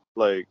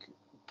 like,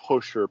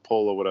 push or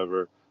pull or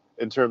whatever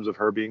in terms of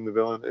her being the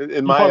villain.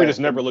 You probably just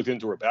never looked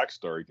into her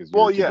backstory because you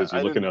were too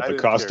busy looking at the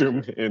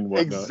costume and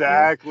whatnot.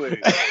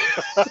 Exactly.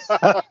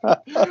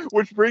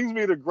 Which brings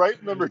me to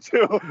gripe number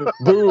 2.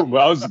 Boom.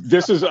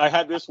 I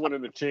had this one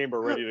in the chamber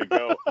ready to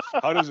go.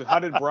 How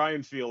did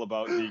Brian feel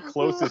about the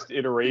closest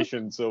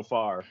iteration so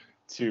far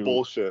to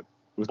bullshit?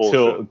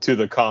 To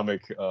the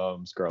comic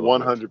Scarlet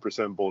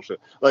 100% bullshit.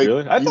 Like,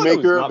 really? I thought it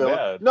was not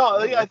bad. No,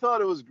 I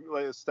thought it was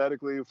like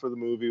aesthetically for the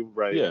movie,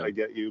 right? Yeah. I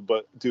get you,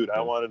 but dude, I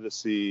wanted to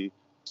see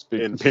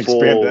in pink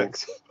full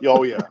spandex.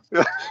 Oh yeah.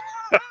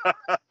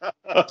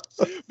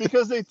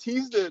 Because they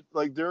teased it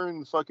like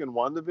during fucking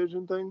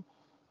WandaVision thing.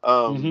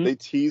 They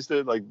teased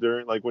it like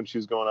during like when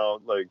she's going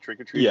out like trick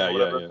or treating or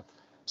whatever. Yeah.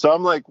 So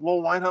I'm like,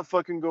 well, why not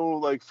fucking go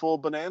like full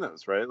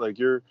bananas, right? Like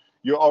you're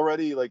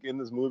already like in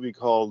this movie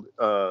called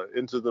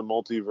Into the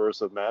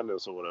Multiverse of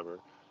Madness or whatever.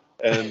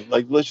 And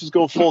like, let's just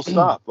go full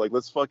stop. Like,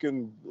 let's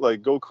fucking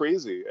like go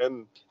crazy.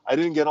 And I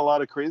didn't get a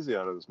lot of crazy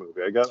out of this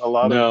movie. I got a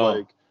lot of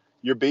like,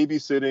 you're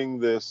babysitting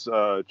this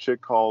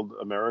chick called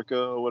America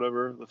or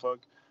whatever the fuck,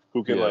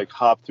 who can like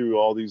hop through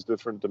all these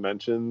different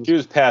dimensions. She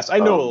was past. I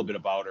know a little bit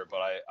about her, but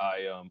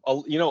I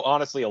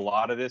honestly, a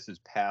lot of this is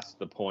past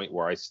the point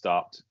where I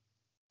stopped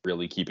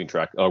really keeping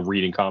track,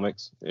 reading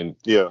comics, and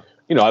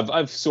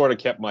I've sort of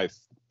kept my,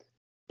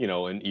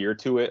 an ear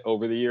to it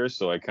over the years,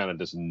 so I kind of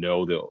just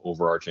know the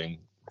overarching,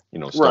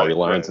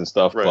 storylines and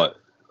stuff. Right. But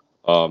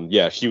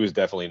she was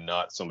definitely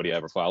not somebody I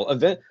ever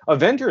followed.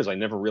 Avengers, I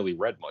never really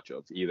read much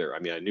of either. I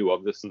mean, I knew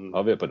of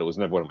it, but it was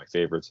never one of my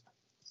favorites.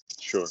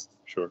 Sure.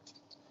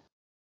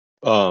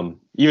 I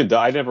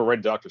never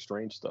read Doctor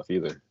Strange stuff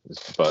either.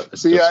 But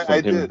see,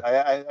 I did.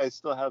 I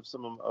still have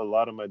a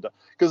lot of my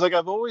because like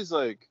I've always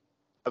I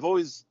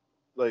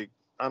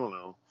don't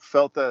know,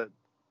 felt that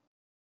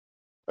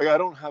like I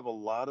don't have a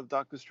lot of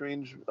Doctor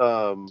Strange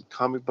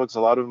comic books. A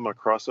lot of them are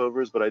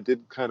crossovers, but I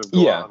did kind of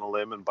go out on a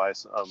limb and buy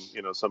some of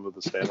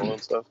the standalone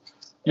stuff.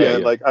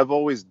 Like I've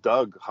always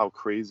dug how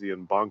crazy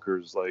and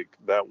bonkers like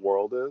that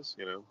world is.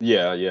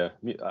 Yeah.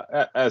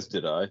 As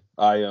did I.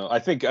 I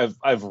think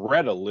I've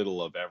read a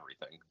little of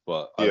everything,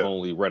 but I've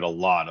only read a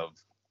lot of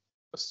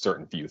a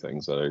certain few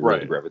things that I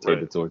really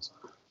gravitated towards.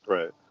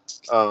 Right.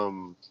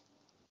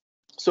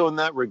 So in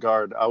that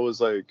regard, I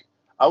was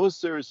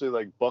seriously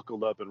like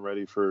buckled up and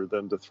ready for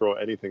them to throw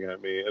anything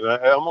at me, and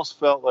I almost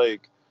felt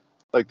like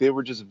they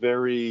were just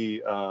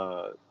very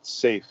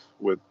safe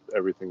with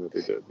everything that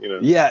they did.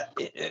 Yeah,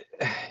 it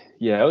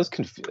was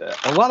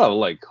a lot of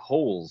like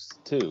holes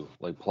too,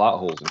 like plot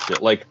holes and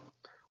shit. Like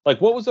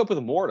what was up with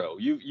Mordo?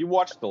 You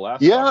watched the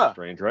last Doctor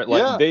Strange, right?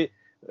 Like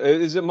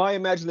is it my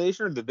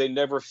imagination, or did they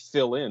never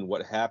fill in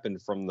what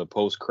happened from the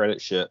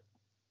post-credit shit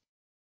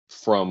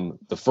from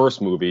the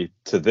first movie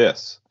to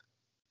this?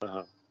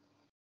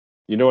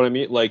 You know what I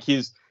mean? Like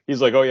he's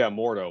like, oh yeah,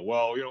 Mordo.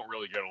 Well, we don't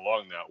really get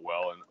along that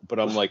well. But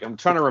I'm like, I'm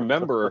trying to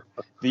remember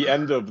the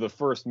end of the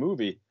first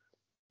movie.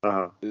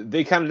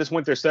 They kind of just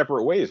went their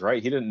separate ways,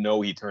 right? He didn't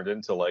know he turned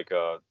into like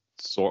a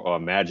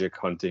magic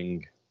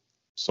hunting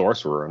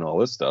sorcerer and all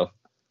this stuff.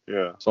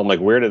 Yeah. So I'm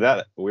like, where did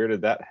that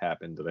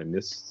happen? Did I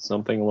miss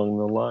something along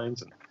the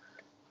lines?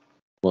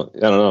 Well, I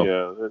don't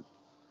know. Yeah.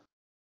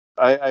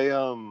 I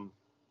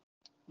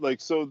like,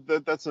 so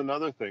that's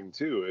another thing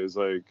too, is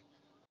like,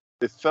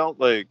 it felt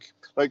like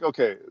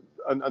okay,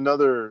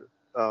 another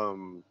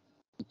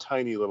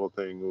tiny little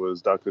thing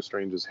was Doctor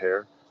Strange's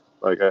hair.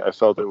 Like I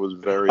felt it was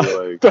very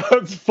like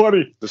that's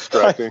funny,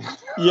 distracting.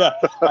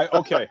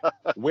 Okay.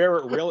 Where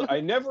it really, I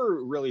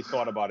never really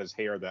thought about his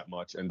hair that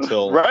much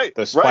until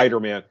the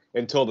Spider-Man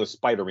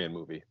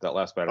movie, that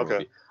last Spider-Man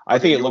movie. I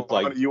think it looked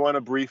like. You want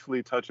to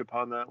briefly touch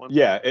upon that one?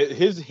 Yeah,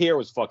 his hair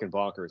was fucking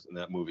bonkers in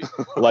that movie.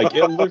 Like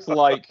it looked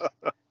like.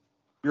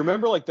 You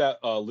remember like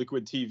that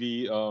Liquid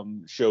TV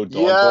show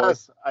Dog Boy?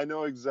 Yes, I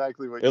know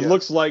exactly what. It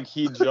looks like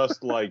he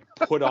just like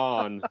put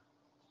on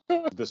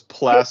this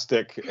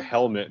plastic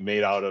helmet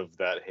made out of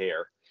that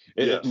hair.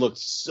 It looked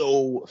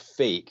so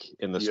fake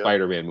in the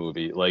Spider-Man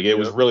movie. Like it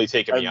was really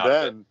taking me out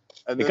of it.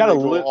 And then they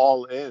go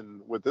all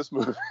in with this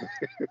movie.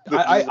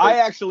 I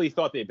actually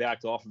thought they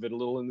backed off of it a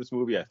little in this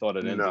movie. I thought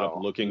it ended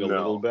up looking a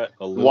little better.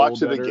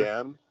 Watch it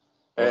again,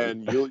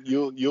 and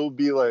you'll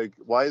be like,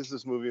 why is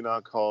this movie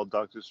not called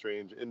Doctor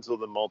Strange Into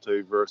the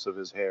Multiverse of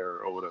His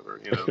Hair or whatever?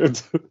 You know,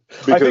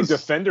 I think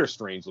Defender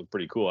Strange looked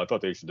pretty cool. I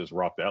thought they should just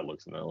rock that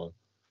look from that one.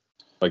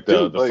 Like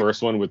the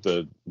first one with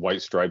the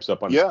white stripes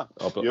up on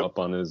up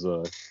on his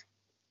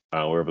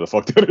wherever the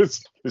fuck that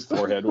is, his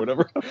forehead,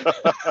 whatever.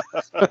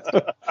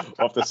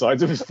 Off the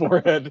sides of his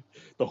forehead,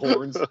 the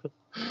horns.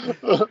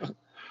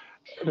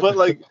 But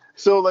I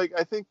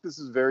think this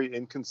is very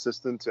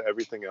inconsistent to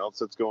everything else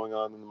that's going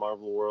on in the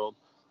Marvel world.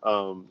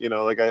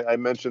 I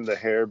mentioned the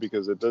hair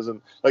because it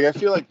doesn't, I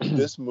feel like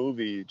this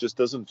movie just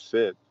doesn't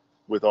fit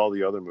with all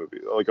the other movies,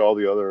 all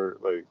the other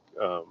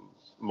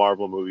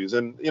Marvel movies.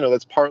 And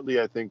that's partly,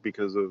 I think,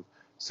 because of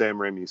Sam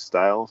Raimi's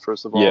style,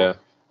 first of all,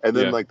 and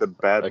then the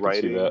bad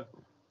writing.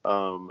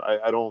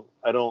 I don't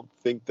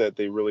think that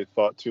they really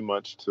thought too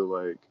much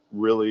to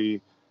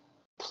really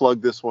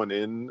plug this one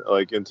in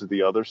into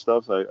the other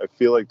stuff. I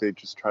feel like they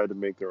just tried to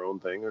make their own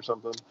thing or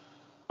something.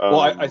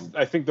 Well,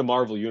 I think the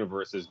Marvel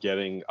universe is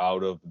getting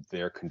out of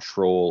their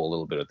control a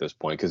little bit at this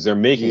point because they're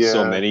making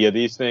so many of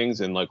these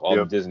things and all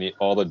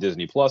the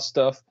Disney Plus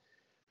stuff.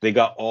 They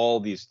got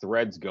all these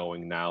threads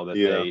going now that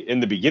they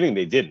in the beginning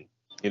they didn't.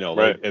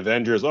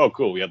 Avengers. Oh,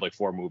 cool. We had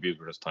 4 movies.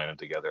 We're just tying them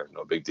together.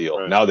 No big deal.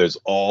 Right. Now there's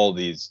all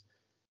these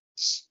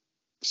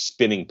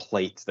spinning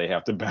plates they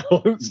have to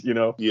balance.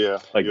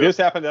 This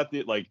happened at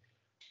the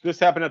this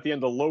happened at the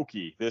end of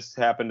Loki. This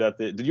happened at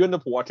the. Did you end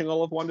up watching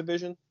all of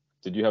WandaVision?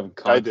 Did you have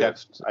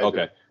context? I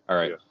did. All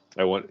right. Yeah.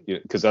 I want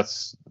because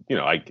that's where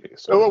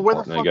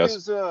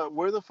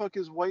the fuck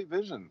is White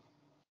Vision?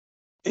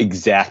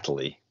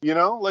 Exactly.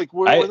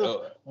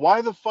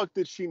 Why the fuck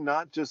did she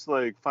not just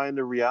find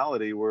a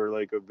reality where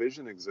a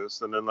vision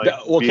exists and then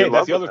that's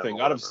the other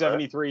thing. Out of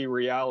 73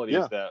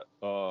 realities that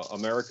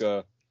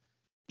America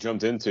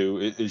jumped into,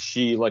 is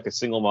she a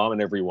single mom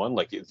in every one?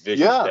 Is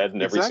Vision dead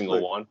in every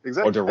single one?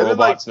 Exactly. Or do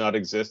robots not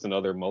exist in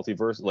other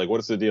multiverses? What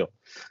is the deal?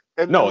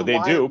 No, they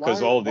do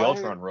because all of the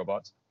Ultron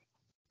robots.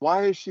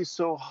 Why is she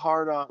so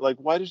hard on?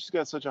 Why does she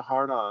got such a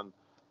hard on?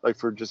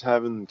 For just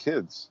having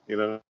kids,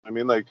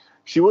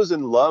 she was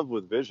in love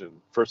with Vision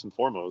first and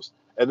foremost,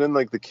 and then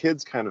the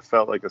kids kind of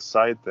felt like a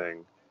side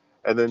thing,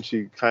 and then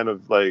she kind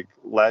of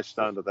latched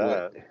onto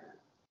that.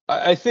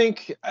 I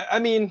think,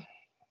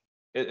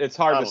 it's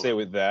hard to say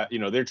with that.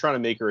 They're trying to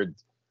make her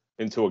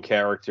into a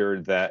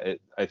character that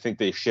I think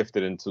they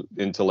shifted into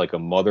the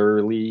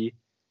motherly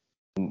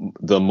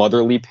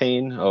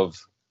pain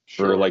of.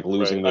 For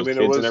losing those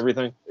kids and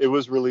everything. It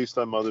was released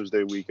on Mother's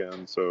Day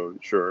weekend, so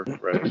sure,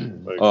 right?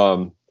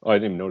 I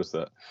didn't even notice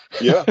that.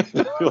 Yeah,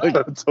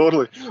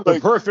 totally. The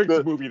perfect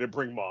movie to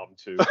bring mom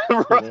to.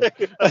 Right.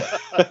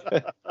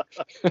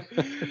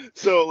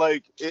 So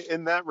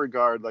in that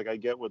regard, I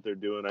get what they're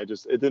doing.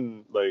 It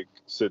didn't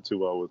sit too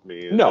well with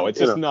me. No, it's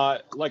just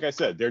not. Like I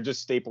said, they're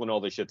just stapling all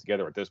this shit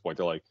together at this point.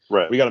 They're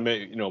we got to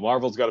make.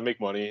 Marvel's got to make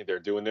money. They're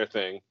doing their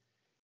thing.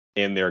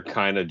 And they're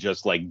kind of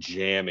just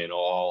jamming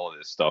all of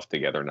this stuff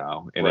together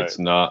now. And it's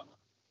not,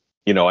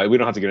 we don't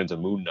have to get into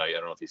Moon Knight. I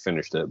don't know if you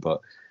finished it,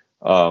 but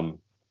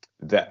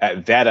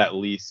that at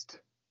least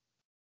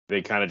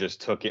they kind of just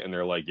took it and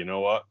they're you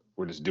know what?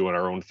 We're just doing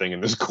our own thing in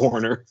this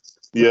corner.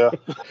 Yeah,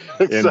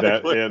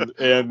 exactly.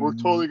 and we're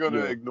totally going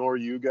to ignore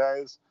you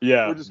guys.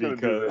 Yeah, we're just going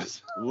to do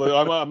this.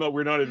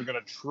 we're not even going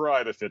to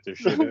try to fit this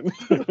shit in.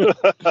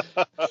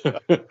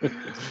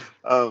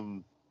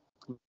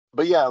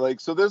 But yeah,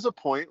 so there's a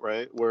point,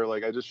 right, where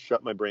I just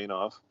shut my brain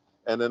off,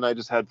 and then I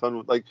just had fun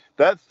with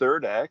that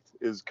third act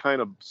is kind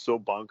of so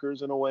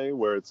bonkers in a way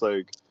where it's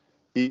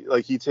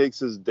he takes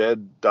his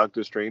dead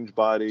Doctor Strange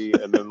body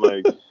and then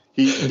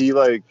he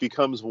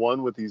becomes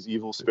one with these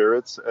evil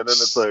spirits, and then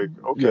it's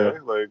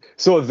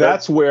so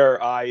that's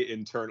where I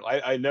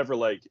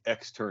never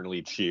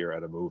externally cheer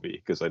at a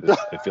movie because I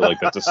feel like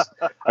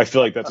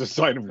that's a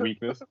sign of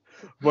weakness,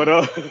 but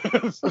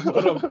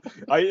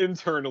I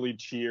internally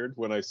cheered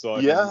when I saw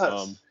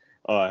him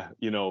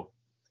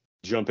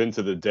jump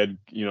into the dead,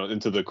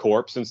 into the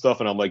corpse and stuff,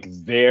 and I'm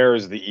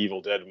there's the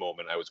Evil Dead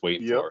moment I was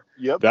waiting for.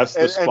 Yep. That's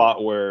the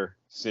spot where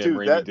Sam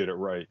Raimi did it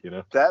right,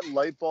 That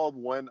light bulb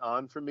went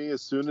on for me as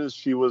soon as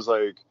she was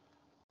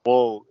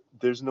well,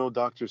 there's no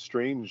Doctor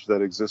Strange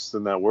that exists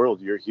in that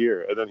world. You're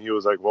here. And then he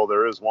was well,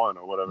 there is one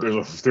or whatever.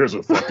 There's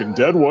a fucking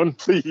dead one.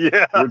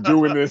 Yeah. We're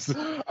doing this.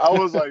 I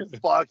was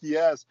fuck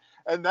yes.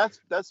 And that's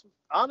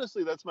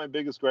honestly, that's my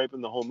biggest gripe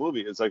in the whole movie.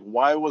 It's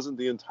why wasn't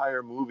the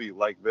entire movie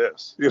like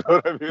this? You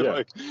know what I mean?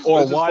 Yeah.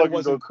 Or why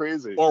wasn't go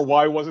crazy? Or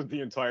why wasn't the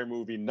entire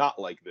movie not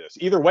like this?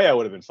 Either way, I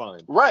would have been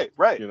fine. Right,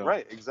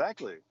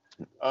 exactly.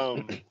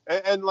 And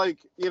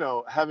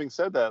having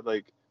said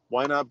that,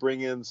 why not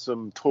bring in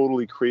some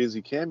totally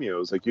crazy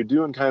cameos? You're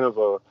doing kind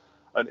of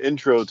an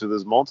intro to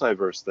this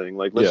multiverse thing.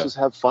 Like, let's just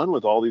have fun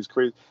with all these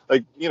crazy,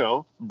 like, you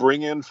know,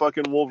 bring in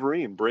fucking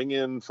Wolverine, bring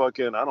in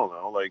fucking, I don't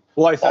know, like.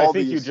 Well, I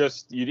think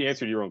you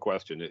answered your own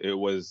question. It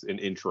was an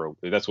intro.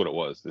 That's what it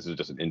was. This is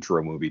just an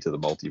intro movie to the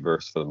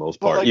multiverse for the most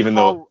part. Like, even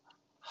though,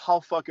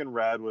 how fucking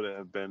rad would it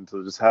have been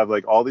to just have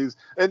like all these,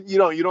 and you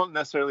know, you don't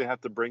necessarily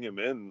have to bring him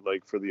in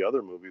like for the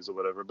other movies or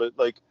whatever, but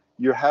like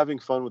you're having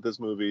fun with this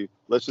movie.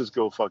 Let's just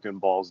go fucking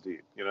balls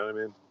deep. You know what I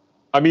mean?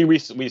 I mean,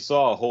 we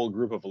saw a whole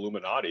group of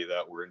Illuminati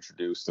that were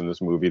introduced in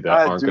this movie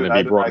that aren't going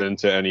to be brought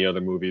into any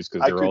other movies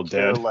because they're all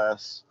dead.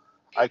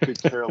 I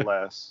could care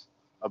less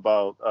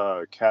about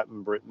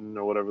Captain Britain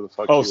or whatever the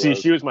fuck. Oh,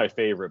 she was my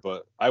favorite,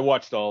 but I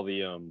watched all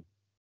the.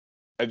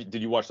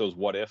 Did you watch those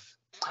What If?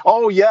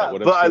 Oh yeah,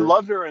 but I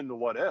loved her in the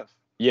What If.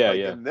 Yeah, like,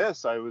 yeah. In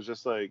this, I was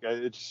just like,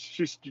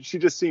 she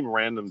just seemed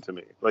random to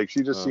me. Like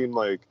she just seemed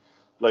like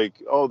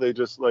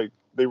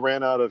they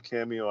ran out of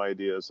cameo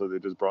ideas, so they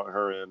just brought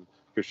her in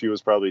because she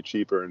was probably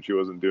cheaper and she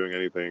wasn't doing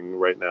anything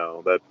right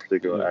now. That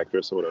particular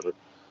actress or whatever.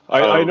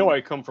 I know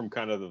I come from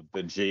kind of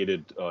the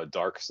jaded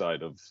dark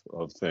side of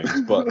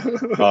things, but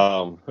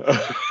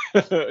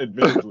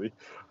admittedly,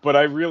 but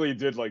I really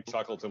did like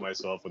chuckle to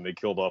myself when they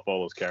killed off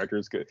all those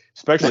characters,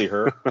 especially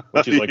her,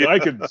 when she's like,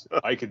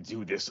 I could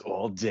do this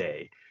all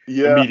day.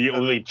 Yeah.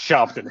 Immediately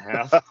chopped in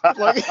half.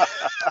 Like,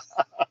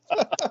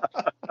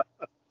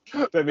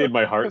 that made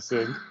my heart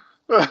sing.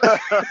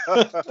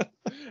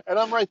 And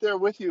I'm right there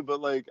with you,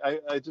 but like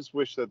I just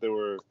wish that there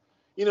were,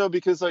 you know,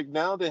 because like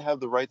now they have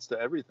the rights to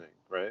everything,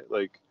 right?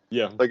 Like,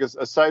 yeah, like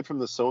aside from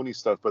the Sony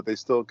stuff, but they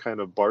still kind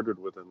of bartered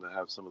with them to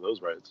have some of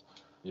those rights.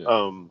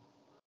 Yeah.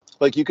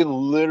 Like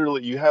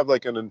you have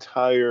like an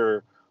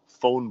entire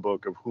phone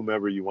book of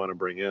whomever you want to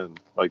bring in.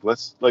 Like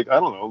I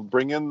don't know,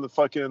 bring in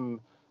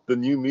the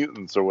New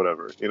Mutants or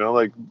whatever, you know,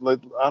 like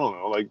I don't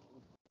know, like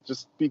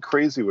just be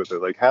crazy with it.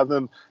 Like have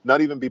them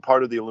not even be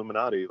part of the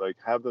Illuminati. Like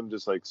have them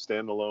just like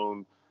stand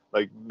alone.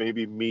 Like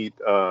maybe meet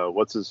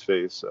what's his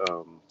face.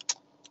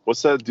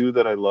 What's that dude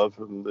that I love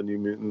from the New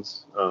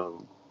Mutants?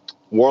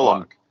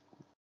 Warlock.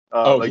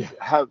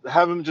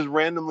 Have him just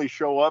randomly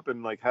show up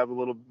and like have a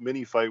little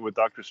mini fight with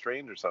Doctor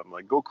Strange or something.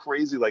 Like go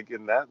crazy like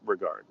in that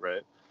regard,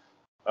 right?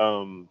 I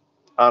don't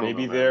know,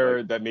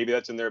 maybe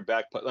that's in their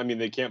back. I mean,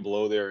 they can't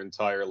blow their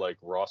entire like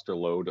roster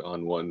load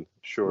on one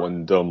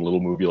dumb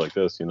little movie like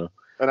this, you know.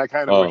 And I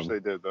kind of wish they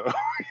did though.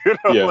 You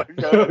know, yeah, like,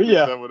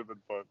 that would have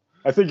been fun.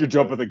 I think you're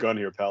jumping the gun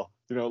here, pal.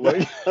 You know,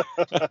 like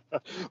I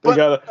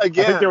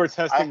think they were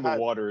testing the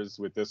waters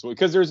with this one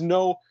because there's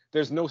no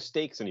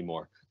stakes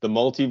anymore. The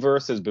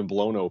multiverse has been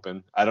blown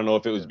open. I don't know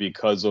if it was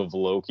because of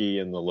Loki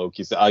and the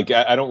Loki. I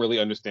don't really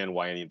understand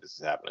why any of this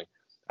is happening.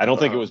 I don't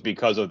think it was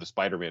because of the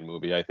Spider-Man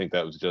movie. I think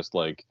that was just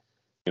like,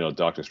 you know,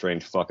 Doctor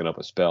Strange fucking up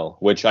a spell.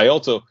 Which I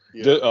also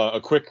a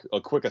quick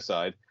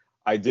aside.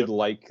 I did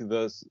like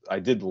the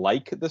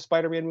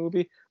Spider-Man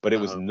movie, but it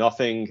was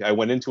nothing. I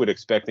went into it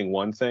expecting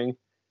one thing.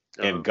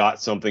 And got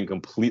something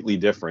completely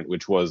different,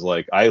 which was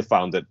like I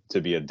found it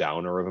to be a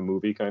downer of a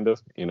movie, kind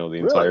of. You know, the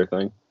entire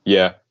thing.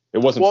 Yeah, it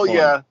wasn't. Well,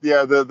 fun.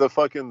 yeah.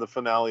 The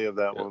finale of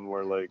that one,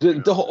 where like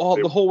the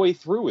whole way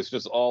through is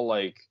just all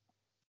like,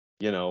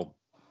 you know,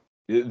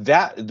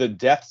 that the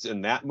deaths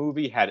in that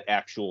movie had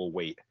actual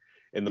weight.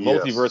 In the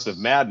Multiverse of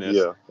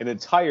Madness, an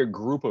entire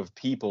group of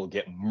people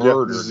get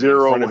murdered in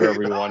front of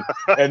everyone,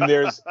 and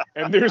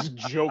there's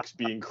jokes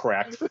being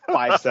cracked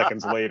 5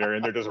 seconds later,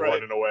 and they're just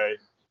running away.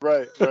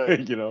 Right.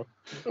 You know,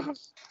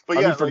 but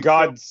I mean, for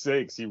God's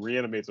sakes, he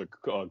reanimates the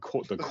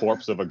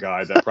corpse of a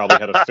guy that probably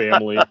had a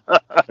family,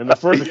 and the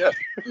first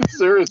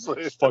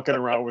seriously fucking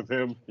around with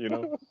him. You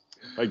know,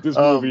 like this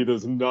movie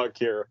does not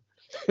care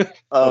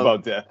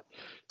about death.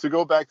 To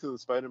go back to the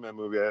Spider-Man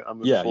movie,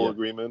 I'm in full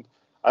agreement.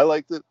 I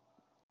liked it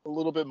a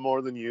little bit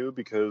more than you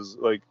because,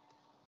 like,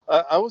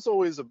 I was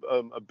always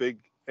a big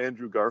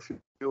Andrew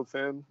Garfield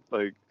fan,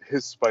 like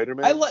his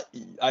Spider-Man.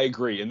 I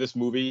agree. In this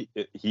movie,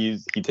 he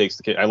takes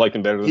the cake. I like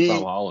him better than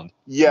Tom Holland.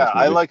 Yeah,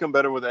 I like him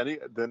better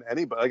than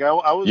anybody. Like I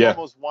was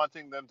almost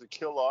wanting them to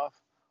kill off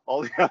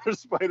all the other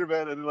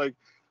Spider-Man, and like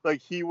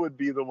he would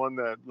be the one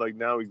that like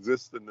now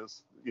exists in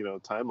this, you know,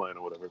 timeline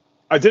or whatever.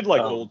 I did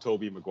like old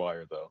Tobey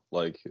Maguire though.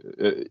 Like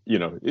you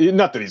know,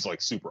 not that he's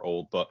like super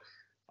old, but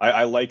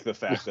I like the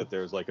fact that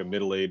there's like a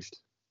middle-aged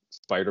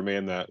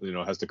Spider-Man that, you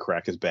know, has to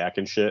crack his back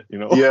and shit, you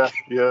know. Yeah.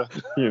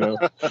 You know,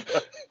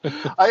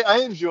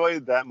 I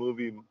enjoyed that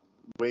movie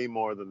way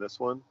more than this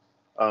one.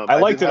 I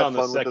liked it on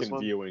the second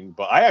viewing,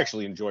 but I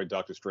actually enjoyed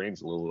Doctor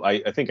Strange a little.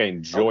 I think I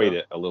enjoyed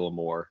it a little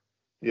more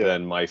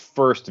than my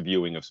first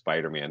viewing of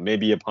Spider-Man.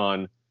 Maybe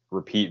upon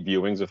repeat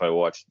viewings, if I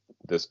watch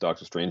this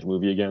Doctor Strange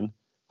movie again,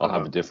 I'll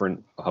have a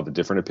different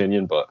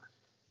opinion. But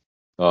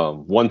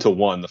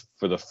 1-to-1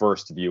 for the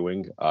first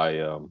viewing,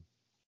 I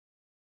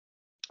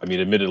mean,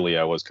 admittedly,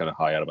 I was kind of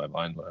high out of my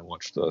mind when I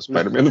watched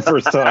Spider-Man the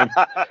first time,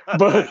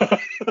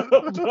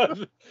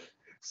 but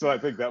so I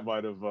think that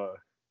might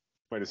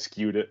have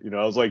skewed it. You know,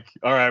 I was like,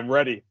 all right, I'm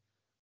ready.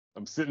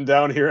 I'm sitting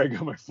down here. I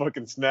got my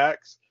fucking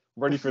snacks.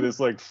 I'm ready for this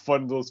like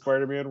fun little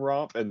Spider-Man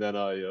romp, and then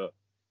I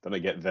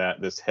get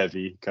this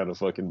heavy kind of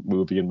fucking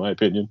movie, in my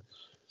opinion.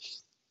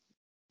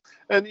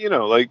 And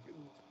like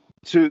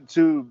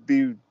to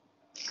be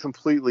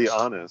completely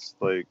honest,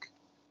 like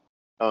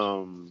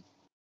like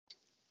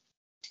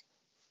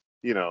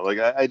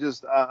I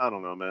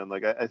don't know, man.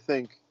 Like I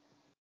think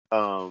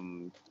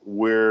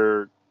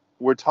we're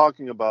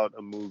talking about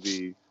a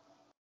movie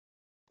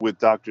with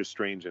Doctor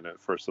Strange in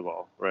it, first of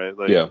all, right?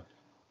 Like Yeah.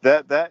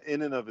 that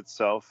in and of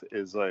itself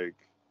is like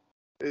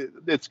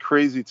it's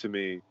crazy to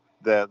me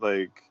that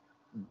like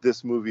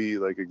this movie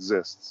like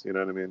exists. You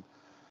know what I mean?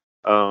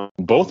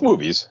 Both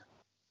movies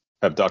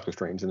have Doctor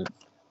Strange in it.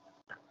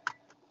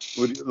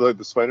 Like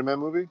the Spider-Man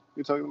movie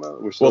you're talking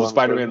about? Well, the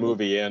Spider-Man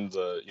movie and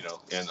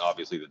and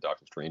obviously the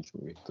Doctor Strange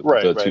movie.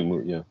 The two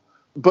movies, yeah.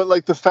 But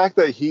like the fact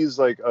that he's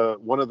like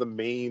one of the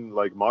main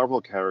like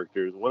Marvel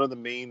characters, one of the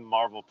main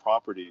Marvel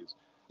properties.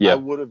 Yeah. I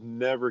would have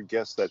never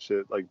guessed that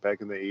shit like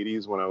back in the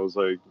 80s when I was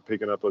like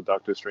picking up a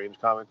Doctor Strange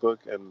comic book,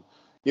 and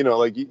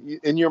like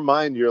in your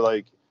mind you're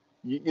like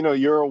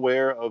you're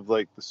aware of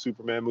like the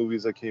Superman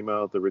movies that came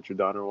out, the Richard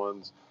Donner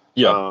ones.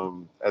 Yeah.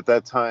 At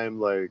that time,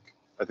 like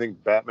I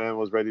think Batman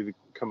was ready to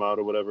come out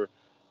or whatever.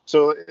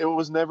 So it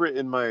was never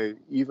in my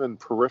even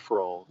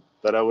peripheral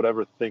that I would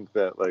ever think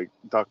that like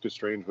Doctor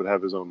Strange would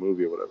have his own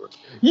movie or whatever.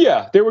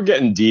 Yeah, they were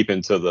getting deep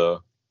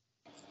into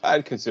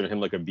I'd consider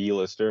him like a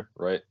B-lister,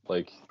 right?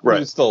 Like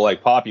he's still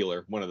like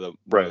popular, one of the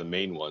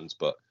main ones,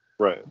 but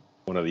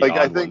one of the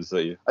odd ones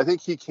that you. I think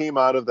he came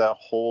out of that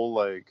whole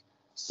like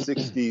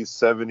 60s,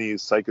 70s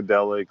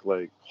psychedelic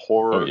like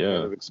horror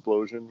kind of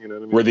explosion. You know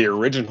what I mean? Where the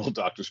original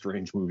Doctor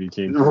Strange movie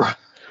came from. Right.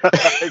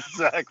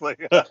 Exactly.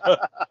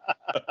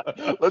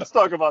 Let's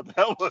talk about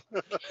that one.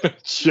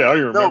 Yeah, I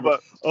remember. No,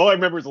 but all I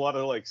remember is a lot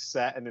of like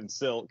satin and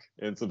silk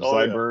and some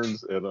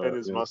sideburns and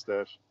his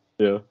mustache.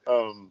 Yeah.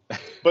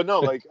 But no,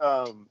 like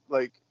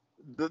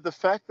the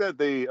fact that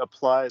they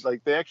applied,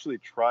 like they actually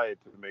tried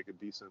to make it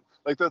decent.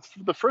 Like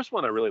the first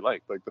one I really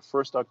liked, like the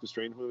first Doctor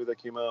Strange movie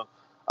that came out.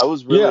 I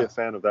was really a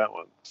fan of that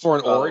one. For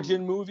an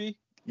origin movie,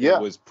 it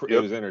was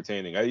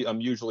entertaining.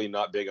 I'm usually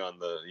not big on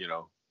the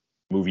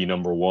movie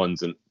number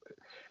ones, and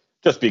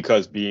just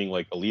because being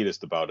like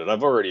elitist about it,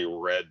 I've already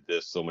read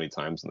this so many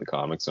times in the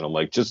comics, and I'm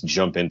like, just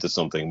jump into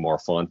something more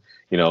fun.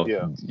 You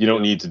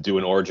don't need to do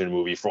an origin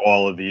movie for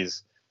all of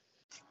these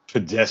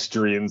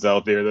pedestrians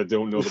out there that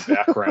don't know the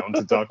background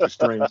to Doctor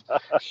Strange.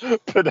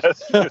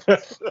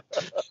 Pedestrians.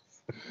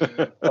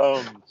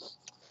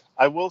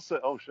 I will say,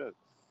 oh shit,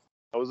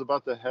 I was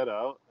about to head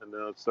out, and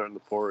now it's starting to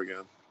pour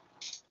again.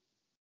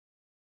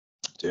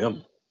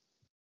 Damn.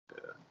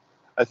 Yeah.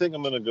 I think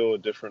I'm gonna go a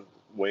different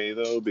way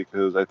though,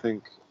 because I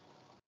think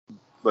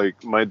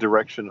like my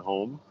direction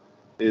home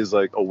is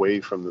like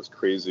away from this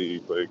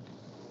crazy like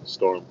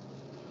storm.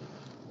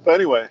 But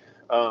anyway,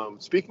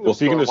 speaking of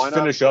storm, why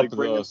finish not up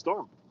bring in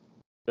Storm?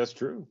 That's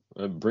true.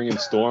 Bring in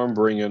Storm,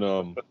 bring in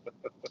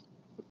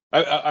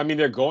I mean,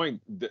 they're going.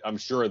 I'm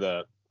sure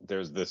that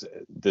there's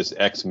this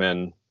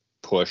X-Men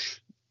push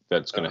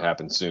that's going to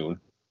happen soon.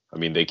 I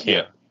mean, they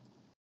can't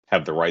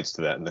have the rights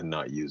to that and then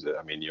not use it.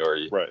 I mean, you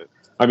already. Right.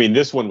 I mean,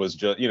 this one was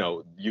just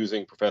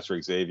using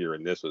Professor Xavier,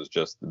 and this was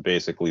just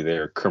basically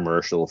their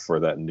commercial for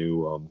that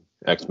new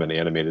X-Men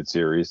animated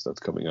series that's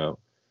coming out.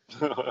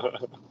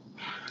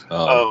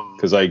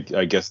 Because I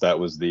guess that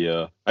was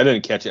the I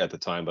didn't catch it at the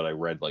time, but I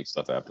read like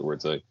stuff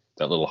afterwards. Like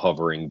that little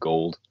hovering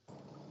gold,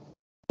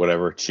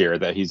 whatever chair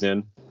that he's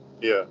in,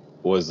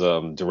 was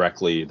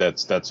directly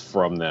that's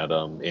from that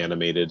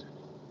animated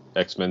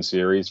X-Men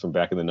series from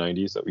back in the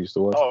 90s that we used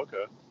to watch. Oh,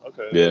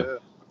 okay. Yeah.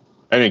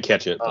 I didn't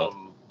catch it.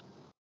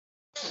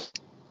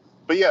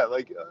 But yeah,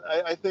 like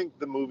I think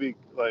the movie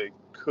like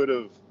could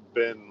have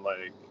been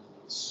like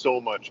so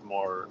much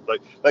more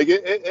like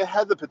it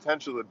had the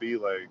potential to be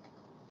like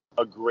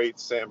a great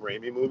Sam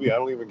Raimi movie. I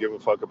don't even give a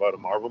fuck about a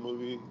Marvel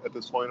movie at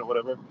this point or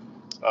whatever.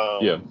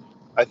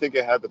 I think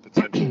it had the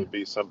potential to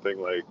be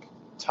something like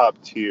top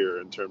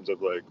tier in terms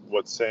of like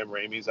what Sam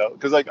Raimi's out.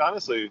 Because like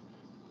honestly,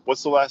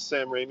 what's the last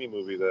Sam Raimi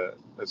movie that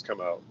has come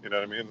out? You know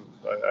what I mean?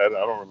 I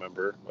don't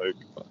remember. Like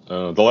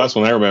the last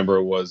one I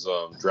remember was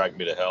Drag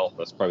Me to Hell.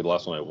 That's probably the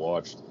last one I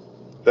watched.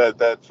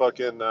 That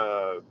fucking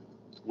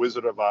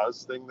Wizard of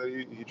Oz thing that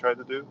he tried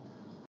to do.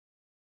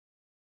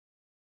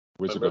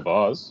 Wizard of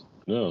Oz?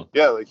 No.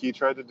 Yeah, like he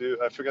tried to do.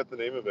 I forgot the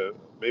name of it.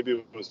 Maybe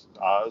it was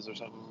Oz or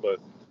something, but.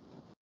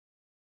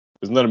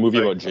 Isn't that a movie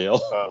about jail?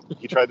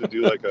 He tried to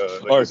do like a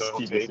or his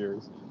TV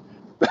series.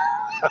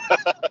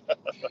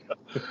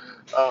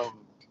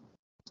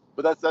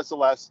 But that's the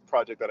last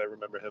project that I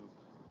remember him,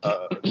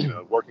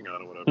 working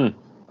on or whatever.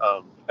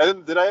 And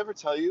then, did I ever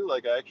tell you,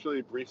 like, I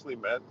actually briefly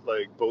met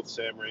like both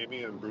Sam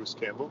Raimi and Bruce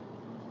Campbell?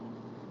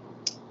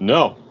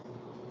 No.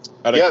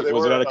 Was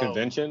it at a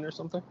convention or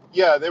something?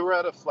 Yeah, they were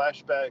at a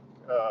flashback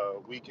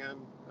weekend.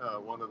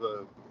 One of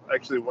the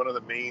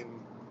main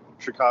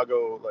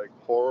Chicago like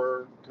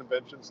horror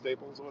convention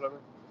staples or whatever.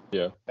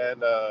 Yeah.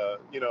 And I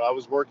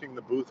was working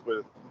the booth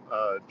with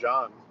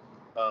John,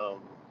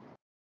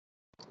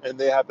 and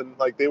they happened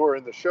like they were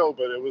in the show,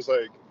 but it was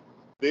like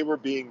they were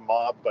being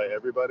mobbed by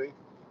everybody.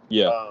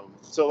 Yeah.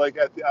 So like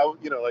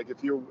like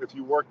if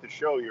you work the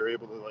show, you're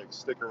able to like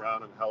stick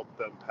around and help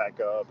them pack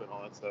up and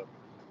all that stuff.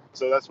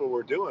 So that's what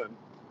we're doing.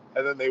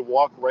 And then they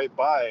walk right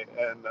by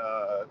and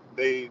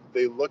they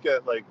look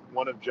at like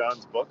one of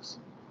John's books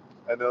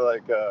and they're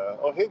like,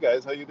 "Oh, hey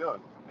guys, how you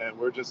doing?" And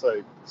we're just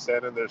like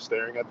standing there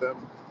staring at them.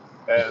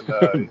 And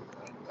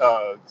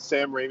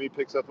Sam Raimi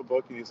picks up a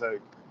book and he's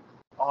like,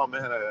 "Oh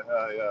man,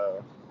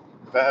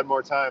 if I had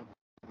more time,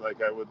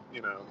 like I would,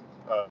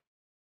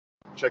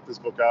 check this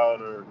book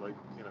out or like,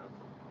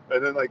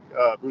 And then like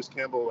Bruce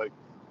Campbell like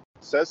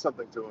says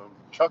something to him,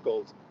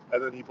 chuckles,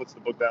 and then he puts the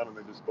book down and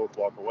they just both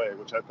walk away,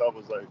 which I thought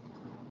was like,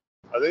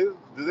 do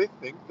they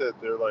think that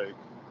they're like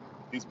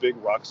these big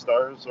rock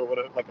stars or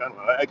whatever? Like I don't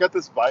know. I got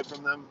this vibe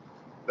from them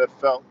that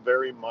felt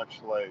very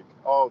much like,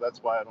 oh,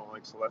 that's why I don't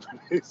like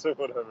celebrities or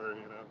whatever,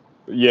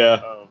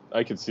 Yeah,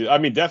 I could see. I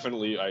mean,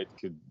 definitely, I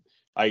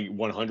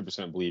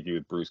 100% believe you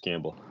with Bruce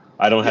Campbell.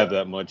 I don't have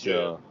that much.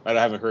 I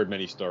haven't heard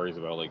many stories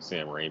about like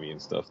Sam Raimi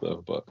and stuff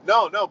though. But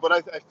no, but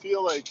I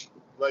feel like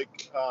the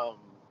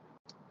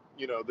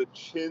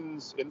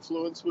Chin's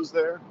influence was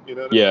there. You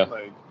know what I mean?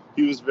 Like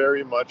he was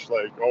very much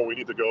like, oh, we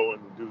need to go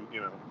and do,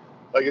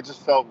 like it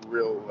just felt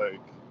real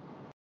like.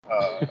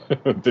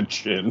 The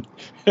Chin.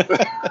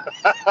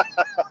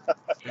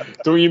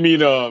 Don't you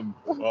mean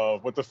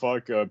what the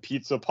fuck,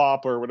 Pizza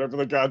Pop or whatever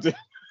the goddamn?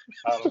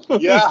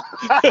 Yeah,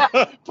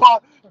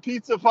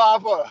 Pizza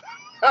Papa.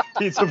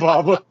 Pizza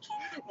Papa.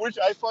 Which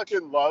I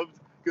fucking loved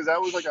because that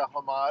was like a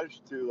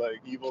homage to like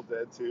Evil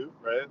Dead 2,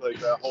 right? Like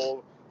that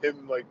whole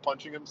him like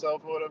punching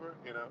himself or whatever,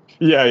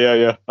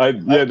 Yeah.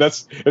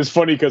 It's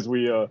funny because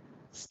we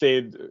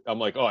stayed. I'm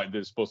like, oh,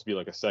 there's supposed to be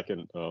like a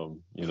second,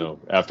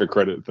 after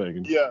credit thing.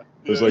 And it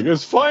was like,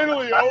 it's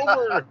finally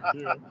over.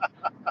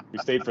 We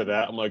stayed for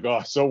that. I'm like,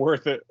 oh, so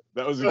worth it.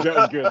 That was good.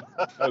 That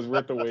was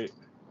worth the wait.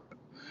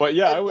 But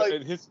yeah,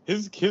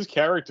 his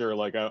character,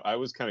 like I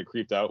was kind of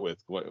creeped out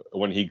with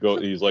when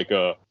he's like,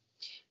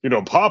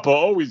 Papa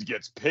always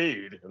gets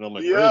paid, and I'm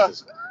like,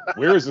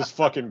 where is this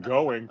fucking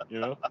going,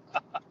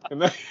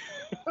 And then,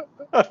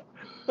 oh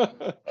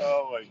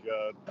my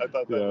god, I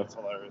thought that was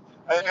hilarious.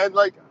 And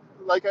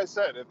like I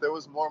said, if there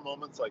was more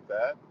moments like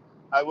that,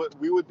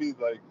 we would be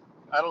like,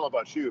 I don't know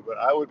about you, but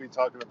I would be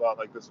talking about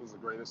like this was the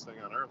greatest thing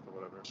on earth or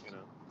whatever,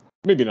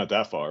 Maybe not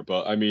that far,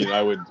 but I mean,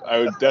 I would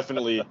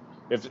definitely.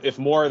 If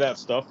more of that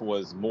stuff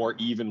was more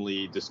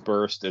evenly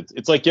dispersed,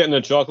 it's like getting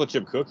a chocolate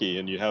chip cookie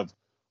and you have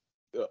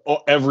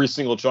every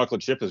single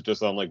chocolate chip is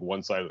just on like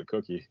one side of the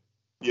cookie.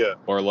 Yeah.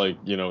 Or like,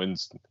 and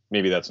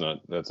maybe that's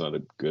not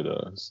a good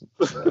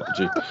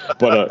analogy,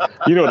 but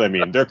you know what I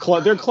mean. They're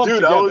clumped Dude,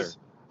 together.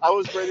 I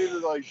was ready to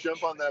like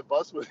jump on that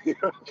bus with you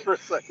for a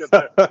second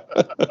there.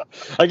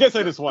 I guess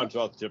I just want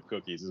chocolate chip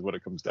cookies is what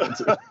it comes down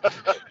to.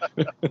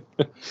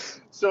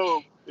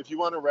 So, if you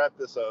want to wrap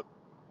this up,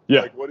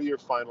 like, what are your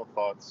final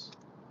thoughts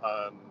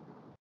on?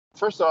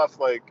 First off,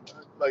 like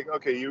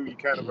okay, you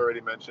kind of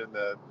already mentioned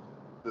that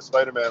the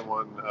Spider-Man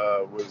one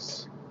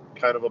was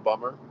kind of a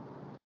bummer.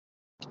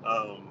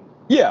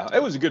 Yeah,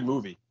 it was a good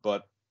movie,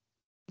 but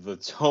the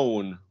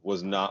tone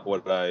was not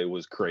what I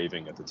was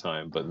craving at the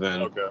time. But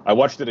then I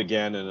watched it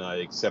again and I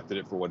accepted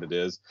it for what it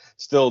is.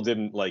 Still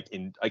didn't like.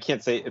 I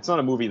can't say it's not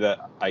a movie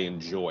that I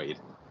enjoyed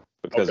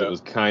because it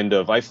was kind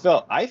of. I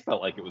felt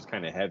like it was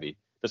kind of heavy.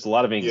 Just a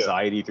lot of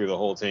anxiety through the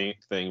whole thing,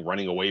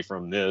 running away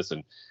from this,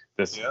 and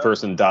this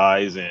person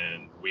dies,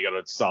 and we got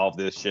to solve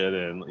this shit,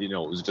 and it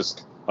was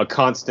just a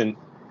constant.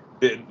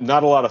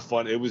 Not a lot of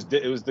fun. It was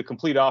the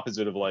complete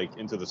opposite of like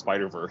Into the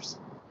Spider-Verse,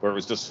 where it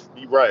was just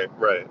right.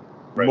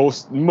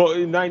 Most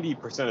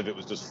 90% of it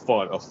was just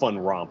a fun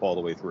romp all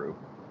the way through.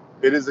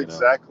 It is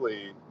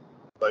exactly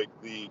like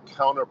the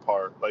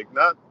counterpart, like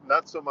not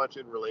so much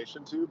in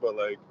relation to, but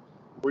like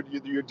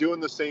you're doing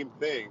the same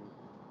thing.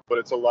 But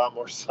it's a lot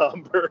more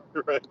somber,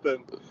 right?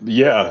 Than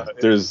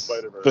there's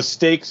the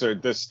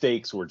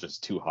stakes were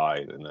just too high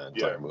in that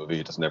entire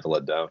movie. It just never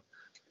let down.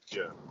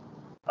 Yeah,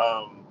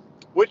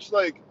 which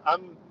like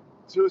I'm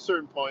to a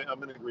certain point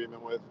I'm in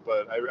agreement with,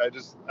 but I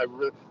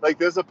really like.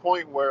 There's a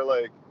point where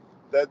like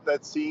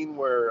that scene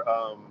where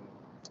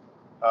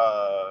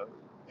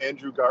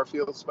Andrew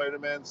Garfield's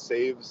Spider-Man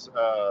saves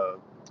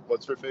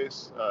what's her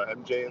face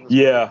MJ in the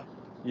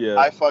Yeah.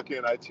 I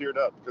teared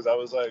up because I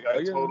was like,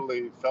 I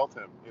totally felt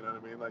him. You know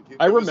what I mean? Like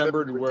I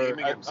remembered where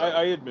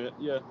I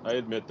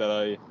admit that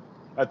I,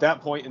 at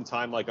that point in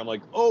time, like I'm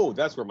like, oh,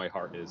 that's where my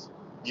heart is.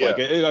 So like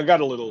I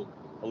got a little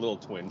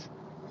twinge.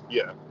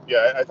 Yeah.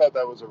 I thought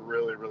that was a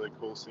really, really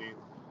cool scene.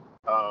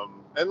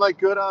 And like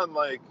good on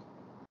like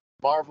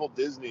Marvel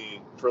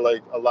Disney for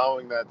like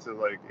allowing that to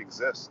like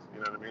exist.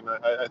 You know what I mean?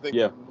 I think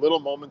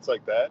little moments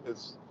like that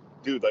is,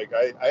 dude. Like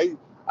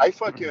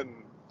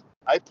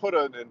I put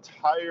an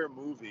entire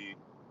movie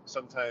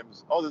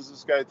sometimes. Oh, there's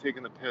this guy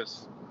taking a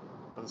piss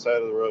on the side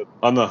of the road.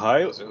 On the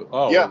highway?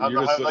 Oh, yeah, on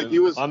the highway. Like he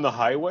was on the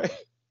highway.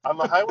 On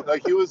the highway,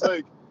 like he was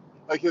like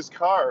his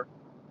car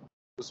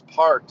was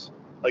parked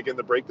like in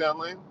the breakdown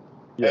lane,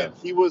 and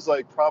he was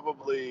like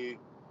probably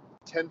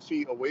 10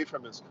 feet away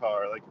from his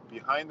car, like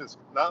behind his,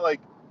 not like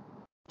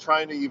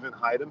trying to even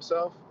hide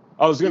himself.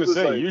 I was gonna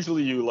say,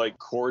 usually you like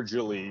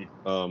cordially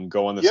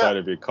go on the side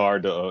of your car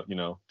to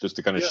just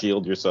to kind of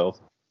shield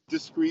yourself.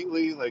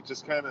 Discreetly, like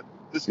just kind of,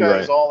 this guy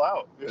is all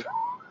out.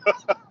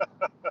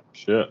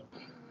 Shit.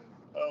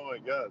 Oh my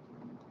god.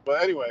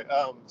 But anyway,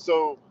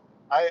 so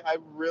I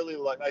really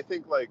I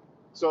think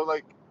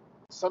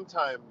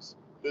sometimes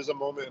there's a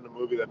moment in a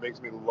movie that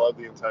makes me love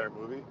the entire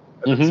movie,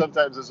 and then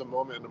sometimes there's a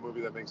moment in a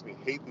movie that makes me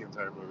hate the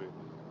entire movie.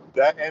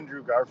 That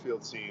Andrew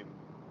Garfield scene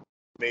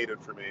made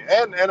it for me.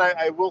 And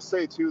I will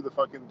say too, the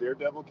fucking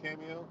Daredevil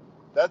cameo,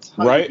 that's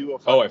how you do a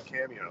fucking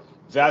cameo.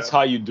 That's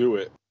how you do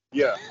it.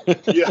 Yeah.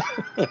 Yeah.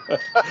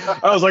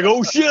 I was like,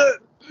 oh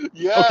shit.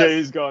 Yeah. Okay,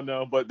 he's gone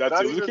now, but it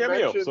was a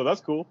cameo, so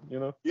that's cool,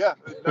 Yeah,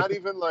 not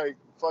even like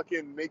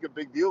fucking make a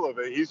big deal of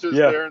it. He's just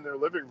there in their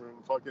living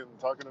room, fucking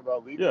talking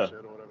about legal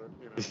shit or whatever.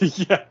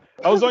 Yeah,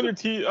 I was on your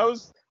TV.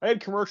 I had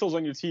commercials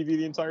on your TV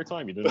the entire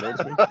time. You didn't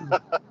notice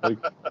me.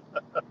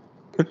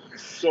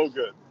 So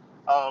good.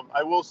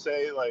 I will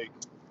say, like,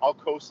 I'll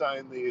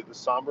co-sign the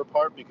somber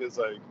part because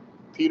like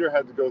Peter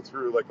had to go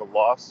through like a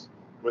loss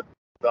with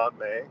Aunt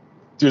May.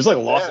 Dude, it's like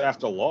loss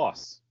after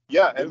loss.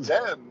 Yeah, and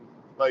then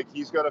like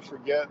he's got to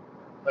forget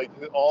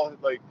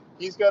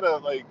he's got to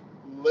like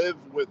live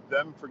with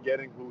them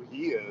forgetting who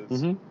he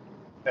is, and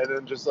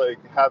then just like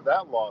have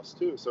that loss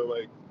too. So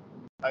like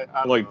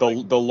I like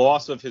the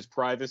loss of his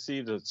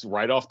privacy, that's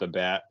right off the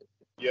bat.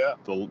 Yeah.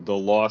 The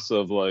loss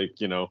of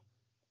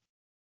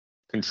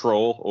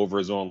control over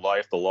his own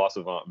life, the loss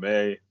of Aunt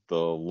May, the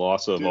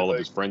loss of all of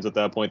his friends at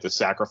that point, the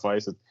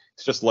sacrifice.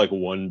 It's just like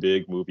one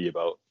big movie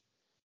about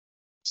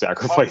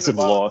sacrifice and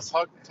loss.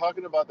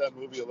 Talking about that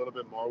movie a little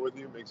bit more with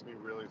you makes me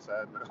really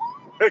sad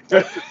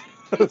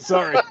now.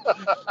 Sorry.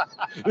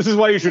 This is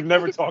why you should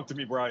never talk to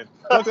me, Brian.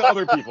 Talk to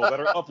other people that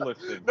are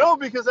uplifting. No,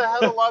 because I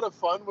had a lot of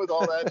fun with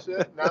all that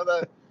shit. Now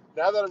that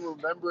I'm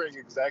remembering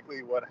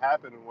exactly what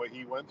happened and what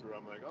he went through,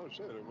 I'm like, oh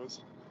shit, it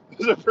was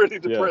a pretty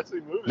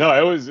depressing movie. No,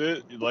 I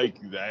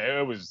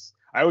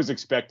was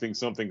expecting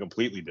something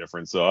completely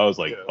different, so I was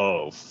like,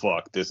 oh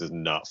fuck, this is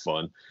not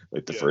fun.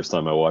 Like the first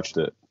time I watched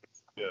it.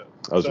 Yeah.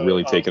 I was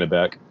really taken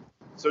aback.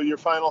 So your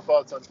final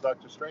thoughts on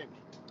Doctor Strange?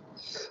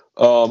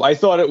 I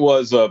thought it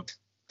was a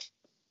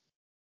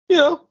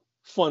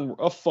fun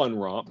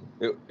romp.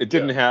 It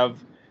didn't have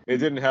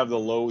the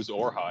lows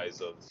or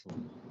highs of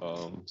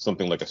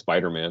something like a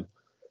Spider-Man,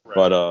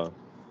 but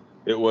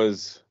it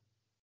was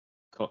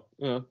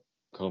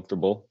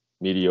comfortable,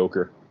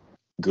 mediocre,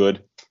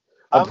 good.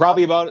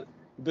 Probably about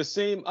the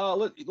same.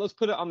 Let's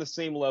put it on the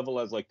same level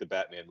as like the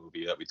Batman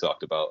movie that we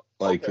talked about.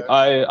 Like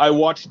I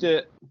watched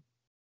it.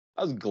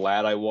 I was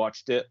glad I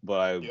watched it,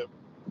 but I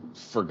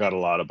forgot a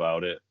lot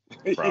about it.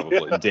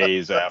 Probably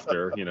days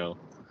after,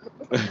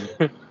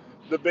 The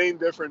main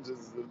difference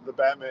is the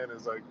Batman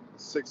is like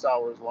 6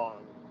 hours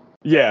long.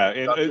 Yeah,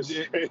 and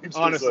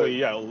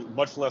honestly,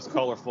 much less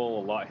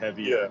colorful, a lot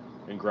heavier,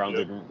 and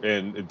grounded,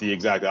 and the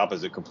exact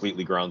opposite,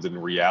 completely grounded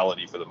in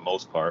reality for the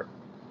most part.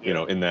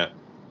 In that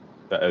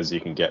as you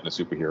can get in a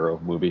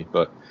superhero movie,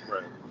 but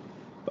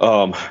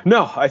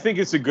no, I think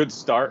it's a good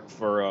start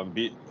for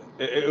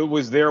it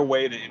was their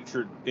way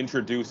to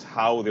introduce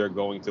how they're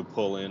going to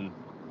pull in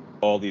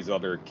all these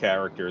other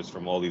characters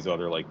from all these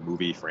other like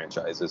movie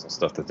franchises and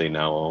stuff that they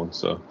now own.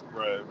 So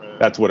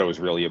that's what it was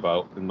really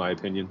about, in my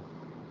opinion.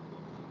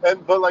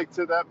 But like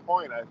to that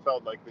point, I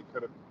felt like they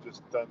could have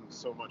just done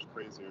so much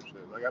crazier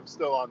shit. Like I'm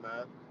still on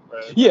that.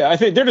 Right? Yeah, I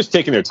think they're just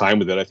taking their time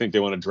with it. I think they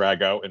want to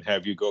drag out and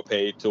have you go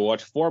pay to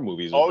watch 4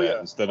 movies with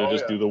that instead of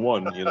just do the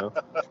one.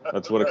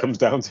 That's what it comes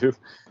down to.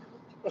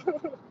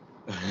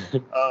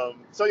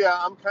 So yeah,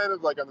 I'm kind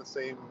of like on the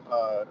same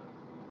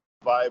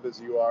vibe as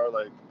you are.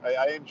 Like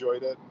I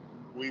enjoyed it.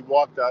 We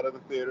walked out of the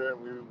theater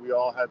and we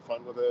all had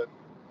fun with it.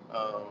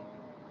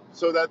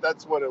 So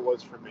that's what it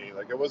was for me.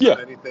 Like it wasn't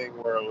anything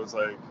where it was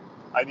like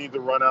I need to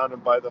run out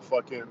and buy the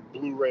fucking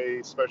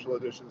Blu-ray special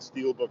edition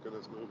steelbook of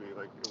this movie.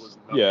 Like it was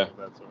nothing of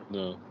that sort.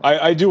 No,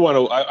 I do want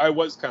to. I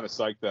was kind of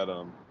psyched that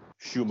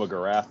Shuma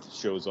McGrath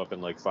shows up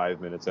in like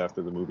 5 minutes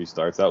after the movie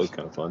starts. That was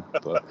kind of fun.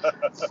 But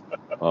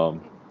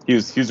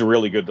he's a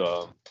really good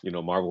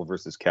Marvel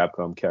versus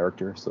Capcom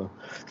character. So.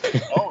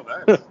 Oh,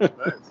 nice.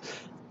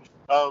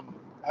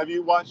 Have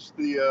you watched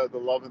the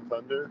Love and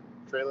Thunder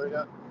trailer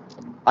yet?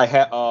 I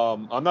have.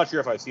 I'm not sure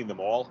if I've seen them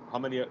all. How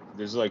many?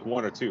 There's like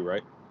 1 or 2,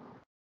 right?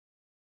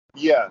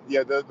 Yeah.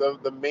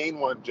 The main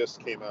one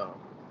just came out.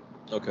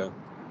 Okay.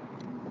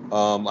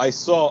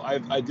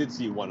 I did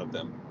see one of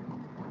them.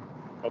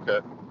 Okay.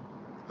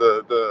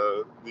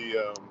 The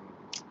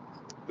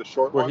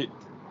short one.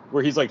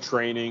 Where he's like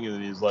training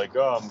and he's like,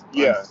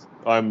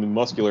 I'm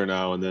muscular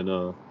now, and then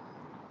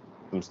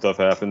some stuff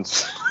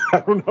happens.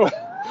 I don't know.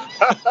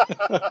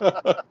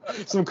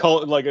 Some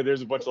color, like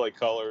there's a bunch of like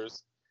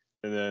colors,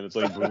 and then it's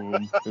like boom,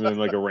 and then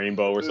like a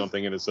rainbow or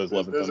something, and it says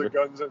Love and Thunder.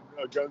 There's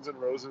a Guns N'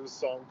 Roses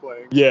song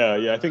playing.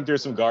 Yeah. I think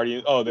there's some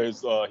Guardian. Oh,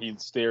 there's he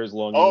stares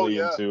longingly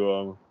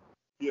into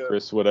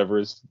Chris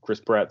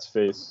Pratt's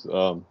face.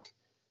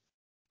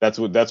 That's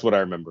what I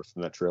remember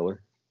from that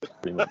trailer,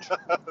 pretty much.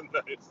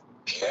 Nice.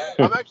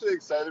 I'm actually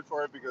excited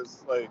for it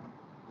because like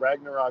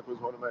Ragnarok was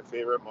one of my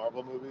favorite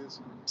Marvel movies.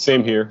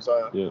 Same here.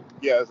 So, yeah.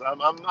 Yes,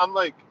 I'm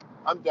like,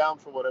 I'm down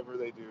for whatever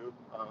they do.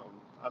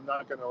 I'm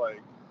not gonna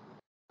like,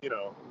 you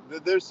know,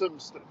 there's some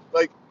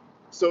like,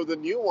 so the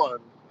new one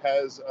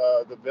has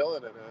the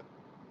villain in it,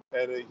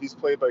 and he's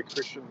played by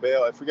Christian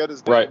Bale. I forget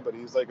his name, but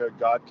he's like a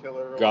god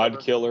killer.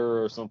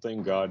 Killer or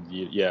something.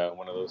 Yeah,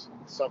 one of those.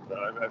 Something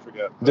I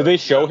forget. Did they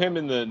show him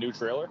in the new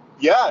trailer?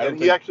 Yeah, and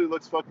he actually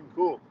looks fucking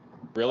cool.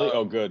 Really?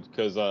 Oh, good,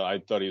 because I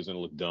thought he was gonna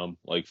look dumb.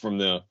 Like from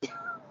the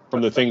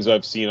things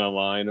I've seen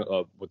online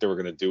of what they were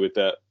gonna do with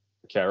that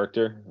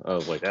character, I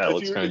was like, it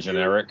looks kind of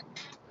generic.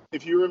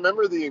 If you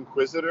remember the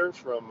Inquisitor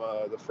from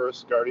the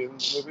first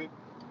Guardians movie,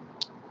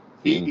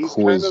 he's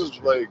kind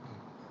of like,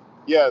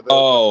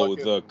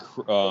 the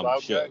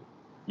shit. Guy.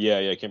 Yeah,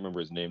 I can't remember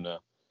his name now.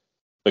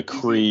 The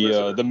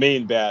Kree, the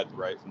main bad,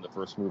 right, from the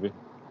first movie.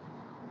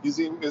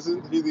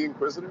 Isn't he the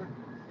Inquisitor?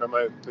 Or am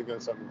I thinking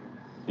of something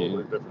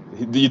totally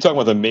different? You're talking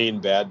about the main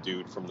bad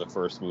dude from the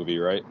first movie,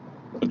 right?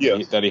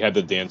 Yes. That he had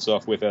to dance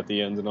off with at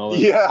the end and all that.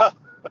 Yeah.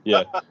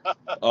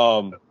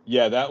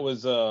 Yeah. That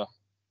was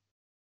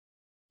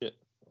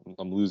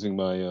I'm losing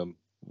my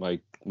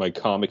my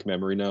comic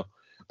memory now.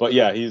 But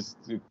yeah, his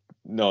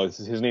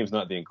name's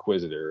not the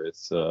Inquisitor.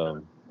 It's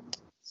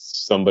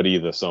somebody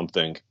the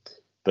something.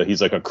 That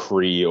he's like a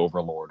Kree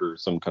overlord or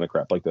some kind of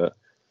crap like that.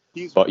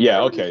 He's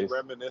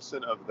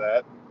reminiscent of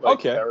that,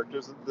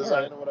 character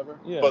design or whatever.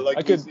 Yeah, but like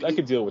I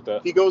could deal with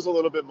that. He goes a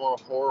little bit more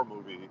horror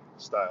movie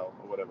style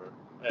or whatever.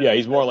 And,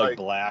 he's more like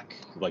black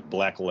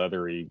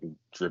leathery,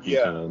 drippy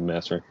kind of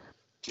master.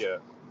 Yeah,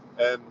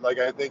 and like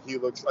I think he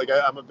looks like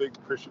I'm a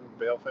big Christian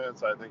Bale fan,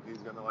 so I think he's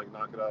gonna like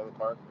knock it out of the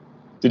park.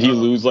 Did he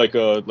lose like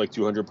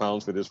 200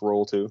 pounds for this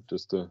role too?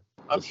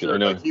 I'm sure.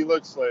 Like he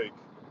looks like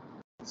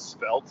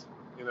svelte.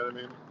 You know what I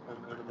mean? In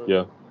the movie.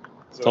 Yeah.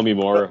 So. Tell me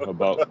more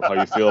about how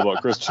you feel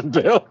about Christian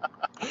Bale.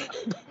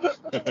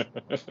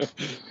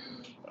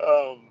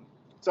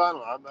 So I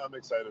don't know. I'm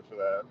excited for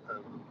that,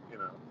 and you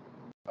know,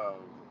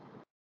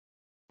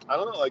 I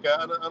don't know. Like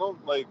I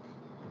don't like.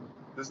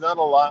 There's not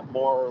a lot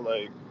more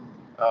like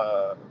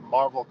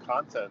Marvel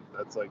content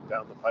that's like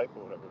down the pipe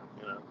or whatever.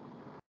 You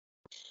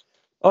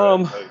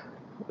know.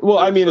 Well,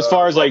 I mean, as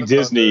far as like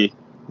Disney.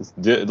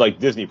 Like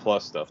Disney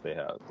Plus stuff, they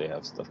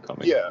have stuff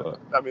coming. Yeah, but.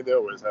 I mean they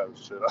always have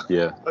shit.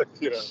 Yeah, like,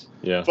 you know.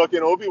 Yeah.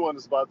 Fucking Obi-Wan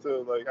is about to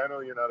like. I know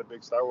you're not a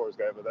big Star Wars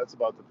guy, but that's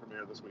about to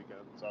premiere this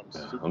weekend, so I'm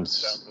super down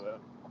for that.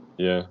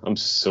 Yeah, I'm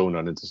so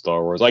not into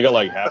Star Wars. I got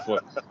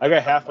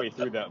halfway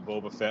through that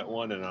Boba Fett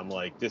one, and I'm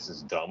like, this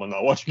is dumb. I'm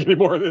not watching any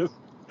more of this.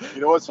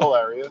 You know what's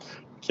hilarious?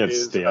 Can't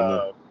stand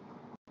it.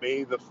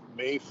 May the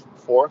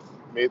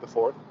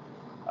 4th.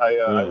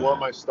 I wore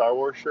my Star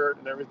Wars shirt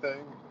and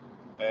everything.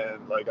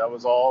 And like I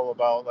was all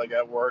about like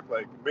at work,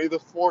 like May the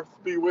 4th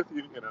be with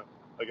you, you know,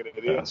 like an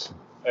idiot. Yes.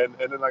 And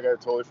then like I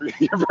totally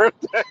forget your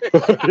birthday.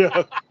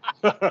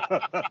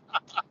 Yeah.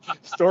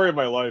 Story of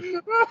my life.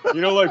 You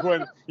know, like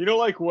when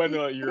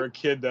you're a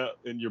kid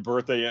and your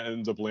birthday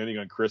ends up landing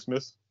on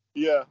Christmas.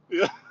 Yeah.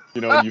 Yeah.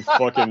 You know, you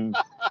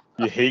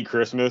hate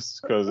Christmas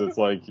because it's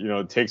like, you know,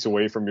 it takes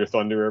away from your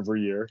thunder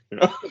every year, you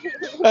know.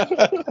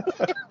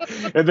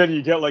 And then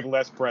you get like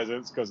less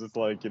presents because it's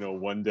like, you know,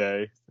 one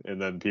day,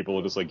 and then people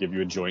will just like give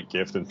you a joint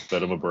gift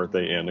instead of a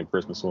birthday and a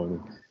Christmas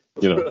one,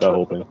 you know, that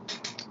whole thing.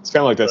 It's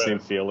kind of like that same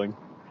feeling,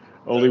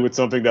 only with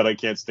something that I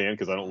can't stand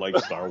because I don't like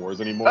Star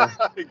Wars anymore.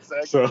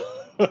 Exactly. So.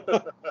 Oh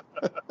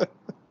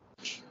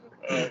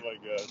my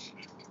god.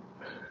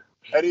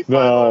 Any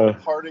final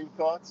parting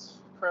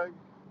thoughts, Craig?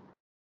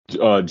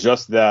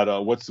 Just that.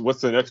 What's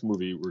the next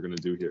movie we're gonna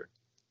do here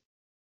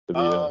for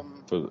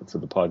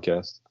the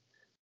podcast?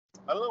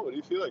 I don't know. What do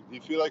you feel like? Do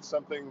you feel like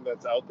something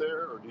that's out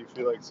there, or do you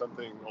feel like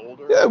something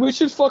older? Yeah, we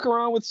should fuck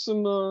around with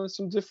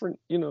some different,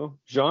 you know,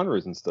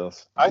 genres and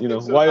stuff. You know,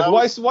 so.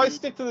 why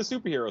stick to the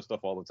superhero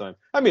stuff all the time?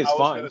 I mean, it's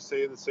fine. I was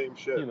gonna say the same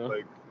shit. You know.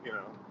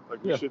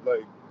 We should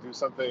like do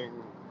something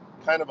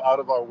kind of out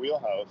of our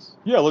wheelhouse.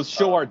 Yeah, let's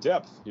show our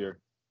depth here.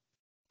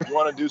 You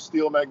want to do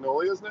Steel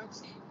Magnolias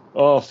next?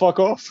 Oh, fuck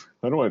off!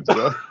 I don't want to do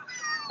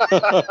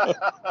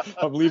that.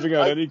 I'm leaving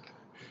out any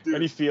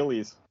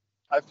feelies.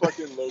 I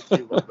fucking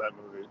low-key love that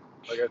movie.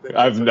 Like I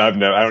think I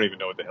don't even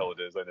know what the hell it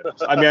is.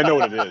 I know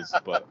what it is,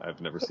 but I've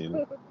never seen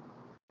it.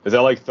 Is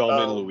that like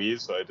Thelma and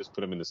Louise? So I just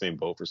put them in the same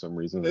boat for some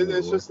reason.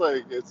 It's just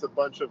like it's a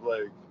bunch of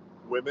like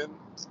women,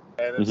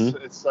 and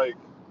it's like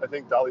I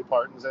think Dolly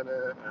Parton's in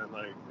it, and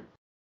like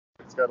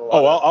it's got a lot.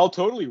 Oh, I'll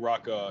totally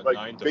rock a like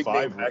 9 to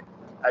 5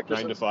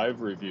 9 to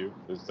 5 review.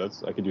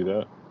 I could do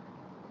that.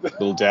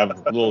 Little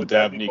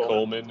Dabney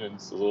Coleman and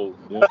a little.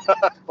 Yeah.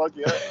 Fuck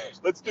yeah!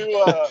 Let's do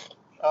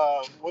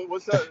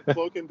what's that?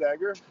 Cloak and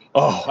Dagger.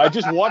 Oh, I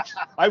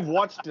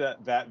watched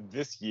that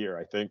this year,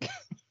 I think.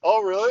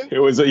 Oh really? It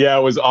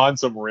was on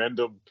some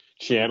random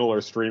channel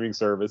or streaming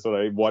service, and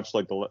I watched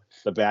like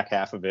the back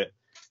half of it.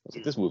 I was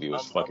like, this movie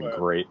was fucking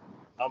great.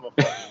 I'm a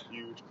fucking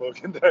huge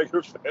Cloak and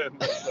Dagger fan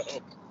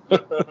myself.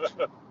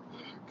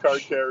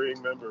 Card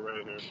carrying member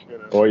right here. You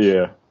know? Oh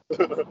yeah.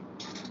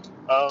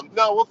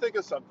 No, we'll think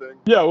of something.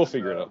 Yeah, we'll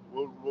figure it out.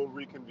 We'll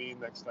reconvene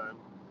next time,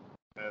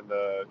 and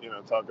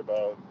talk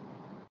about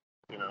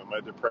my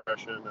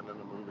depression and then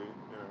the movie,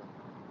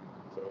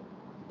 So.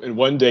 And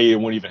one day you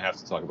won't even have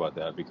to talk about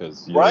that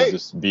because you'll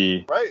just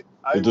be I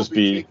will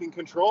be taking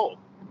control.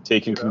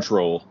 Taking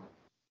control.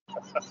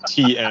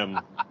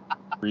 TM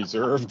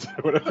reserved,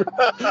 whatever.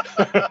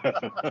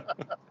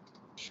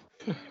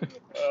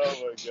 Oh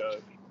my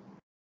god.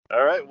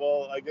 All right,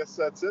 well, I guess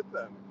that's it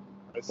then.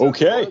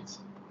 Okay.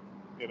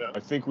 I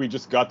think we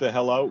just got the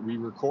hell out. We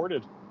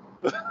recorded.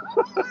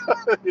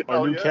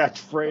 Our new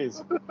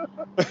catchphrase.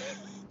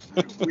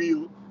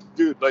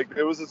 Dude,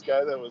 there was this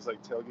guy that was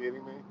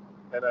tailgating me,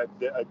 and I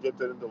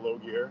dipped it into low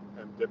gear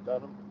and dipped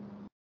on him.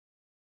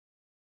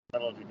 I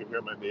don't know if you can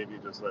hear my baby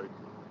just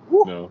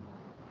woo. No.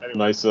 Anyway.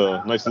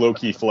 Nice low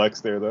key flex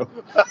there though.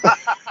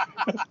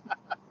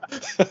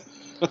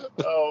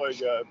 Oh my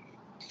god.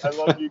 I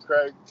love you,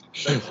 Craig.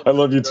 I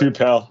love you too,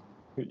 pal.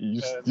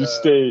 You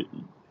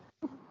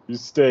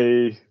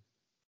stay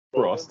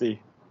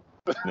frosty.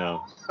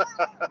 No.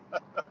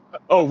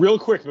 Oh, real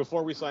quick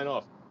before we sign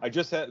off. I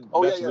just had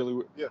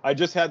I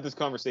just had this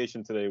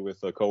conversation today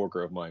with a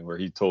coworker of mine where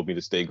he told me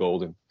to stay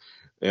golden.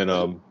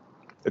 And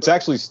it's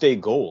actually stay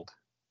gold.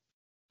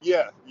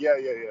 Yeah.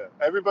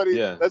 Everybody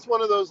that's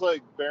one of those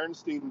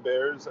Berenstain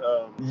Bears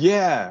or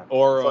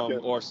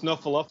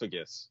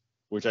Snuffleupagus,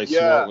 which I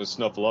swore was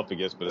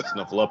Snuffleupagus, but it's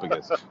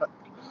Snuffleupagus.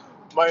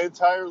 My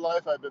entire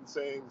life I've been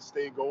saying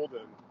stay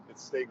golden.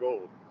 It's stay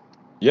gold.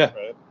 Yeah.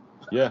 Right?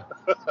 Yeah.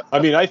 I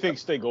mean, I think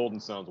stay golden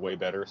sounds way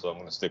better, so I'm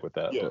going to stick with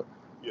that. Yeah. But.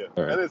 Yeah.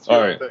 All right. And it's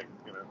your thing,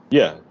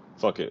 Yeah.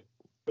 Fuck it.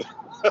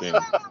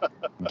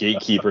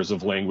 Gatekeepers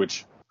of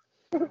language.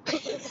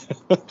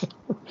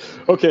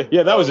 Okay.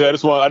 Yeah, that was it. I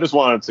just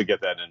wanted to get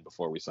that in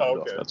before we signed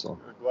off. That's all.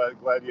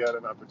 Glad you had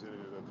an opportunity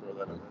to throw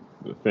that in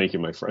there. Thank you,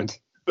 my friend.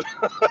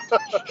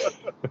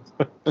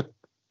 All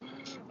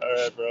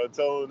right, bro.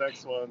 Until the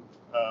next one.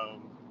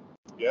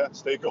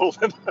 Stay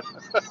golden.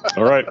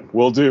 All right,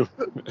 will do.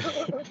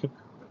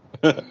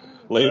 Later.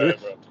 All right,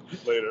 bro.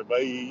 Later.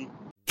 Bye.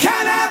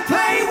 Can I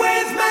play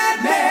with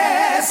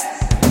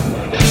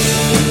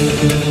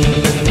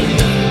madness?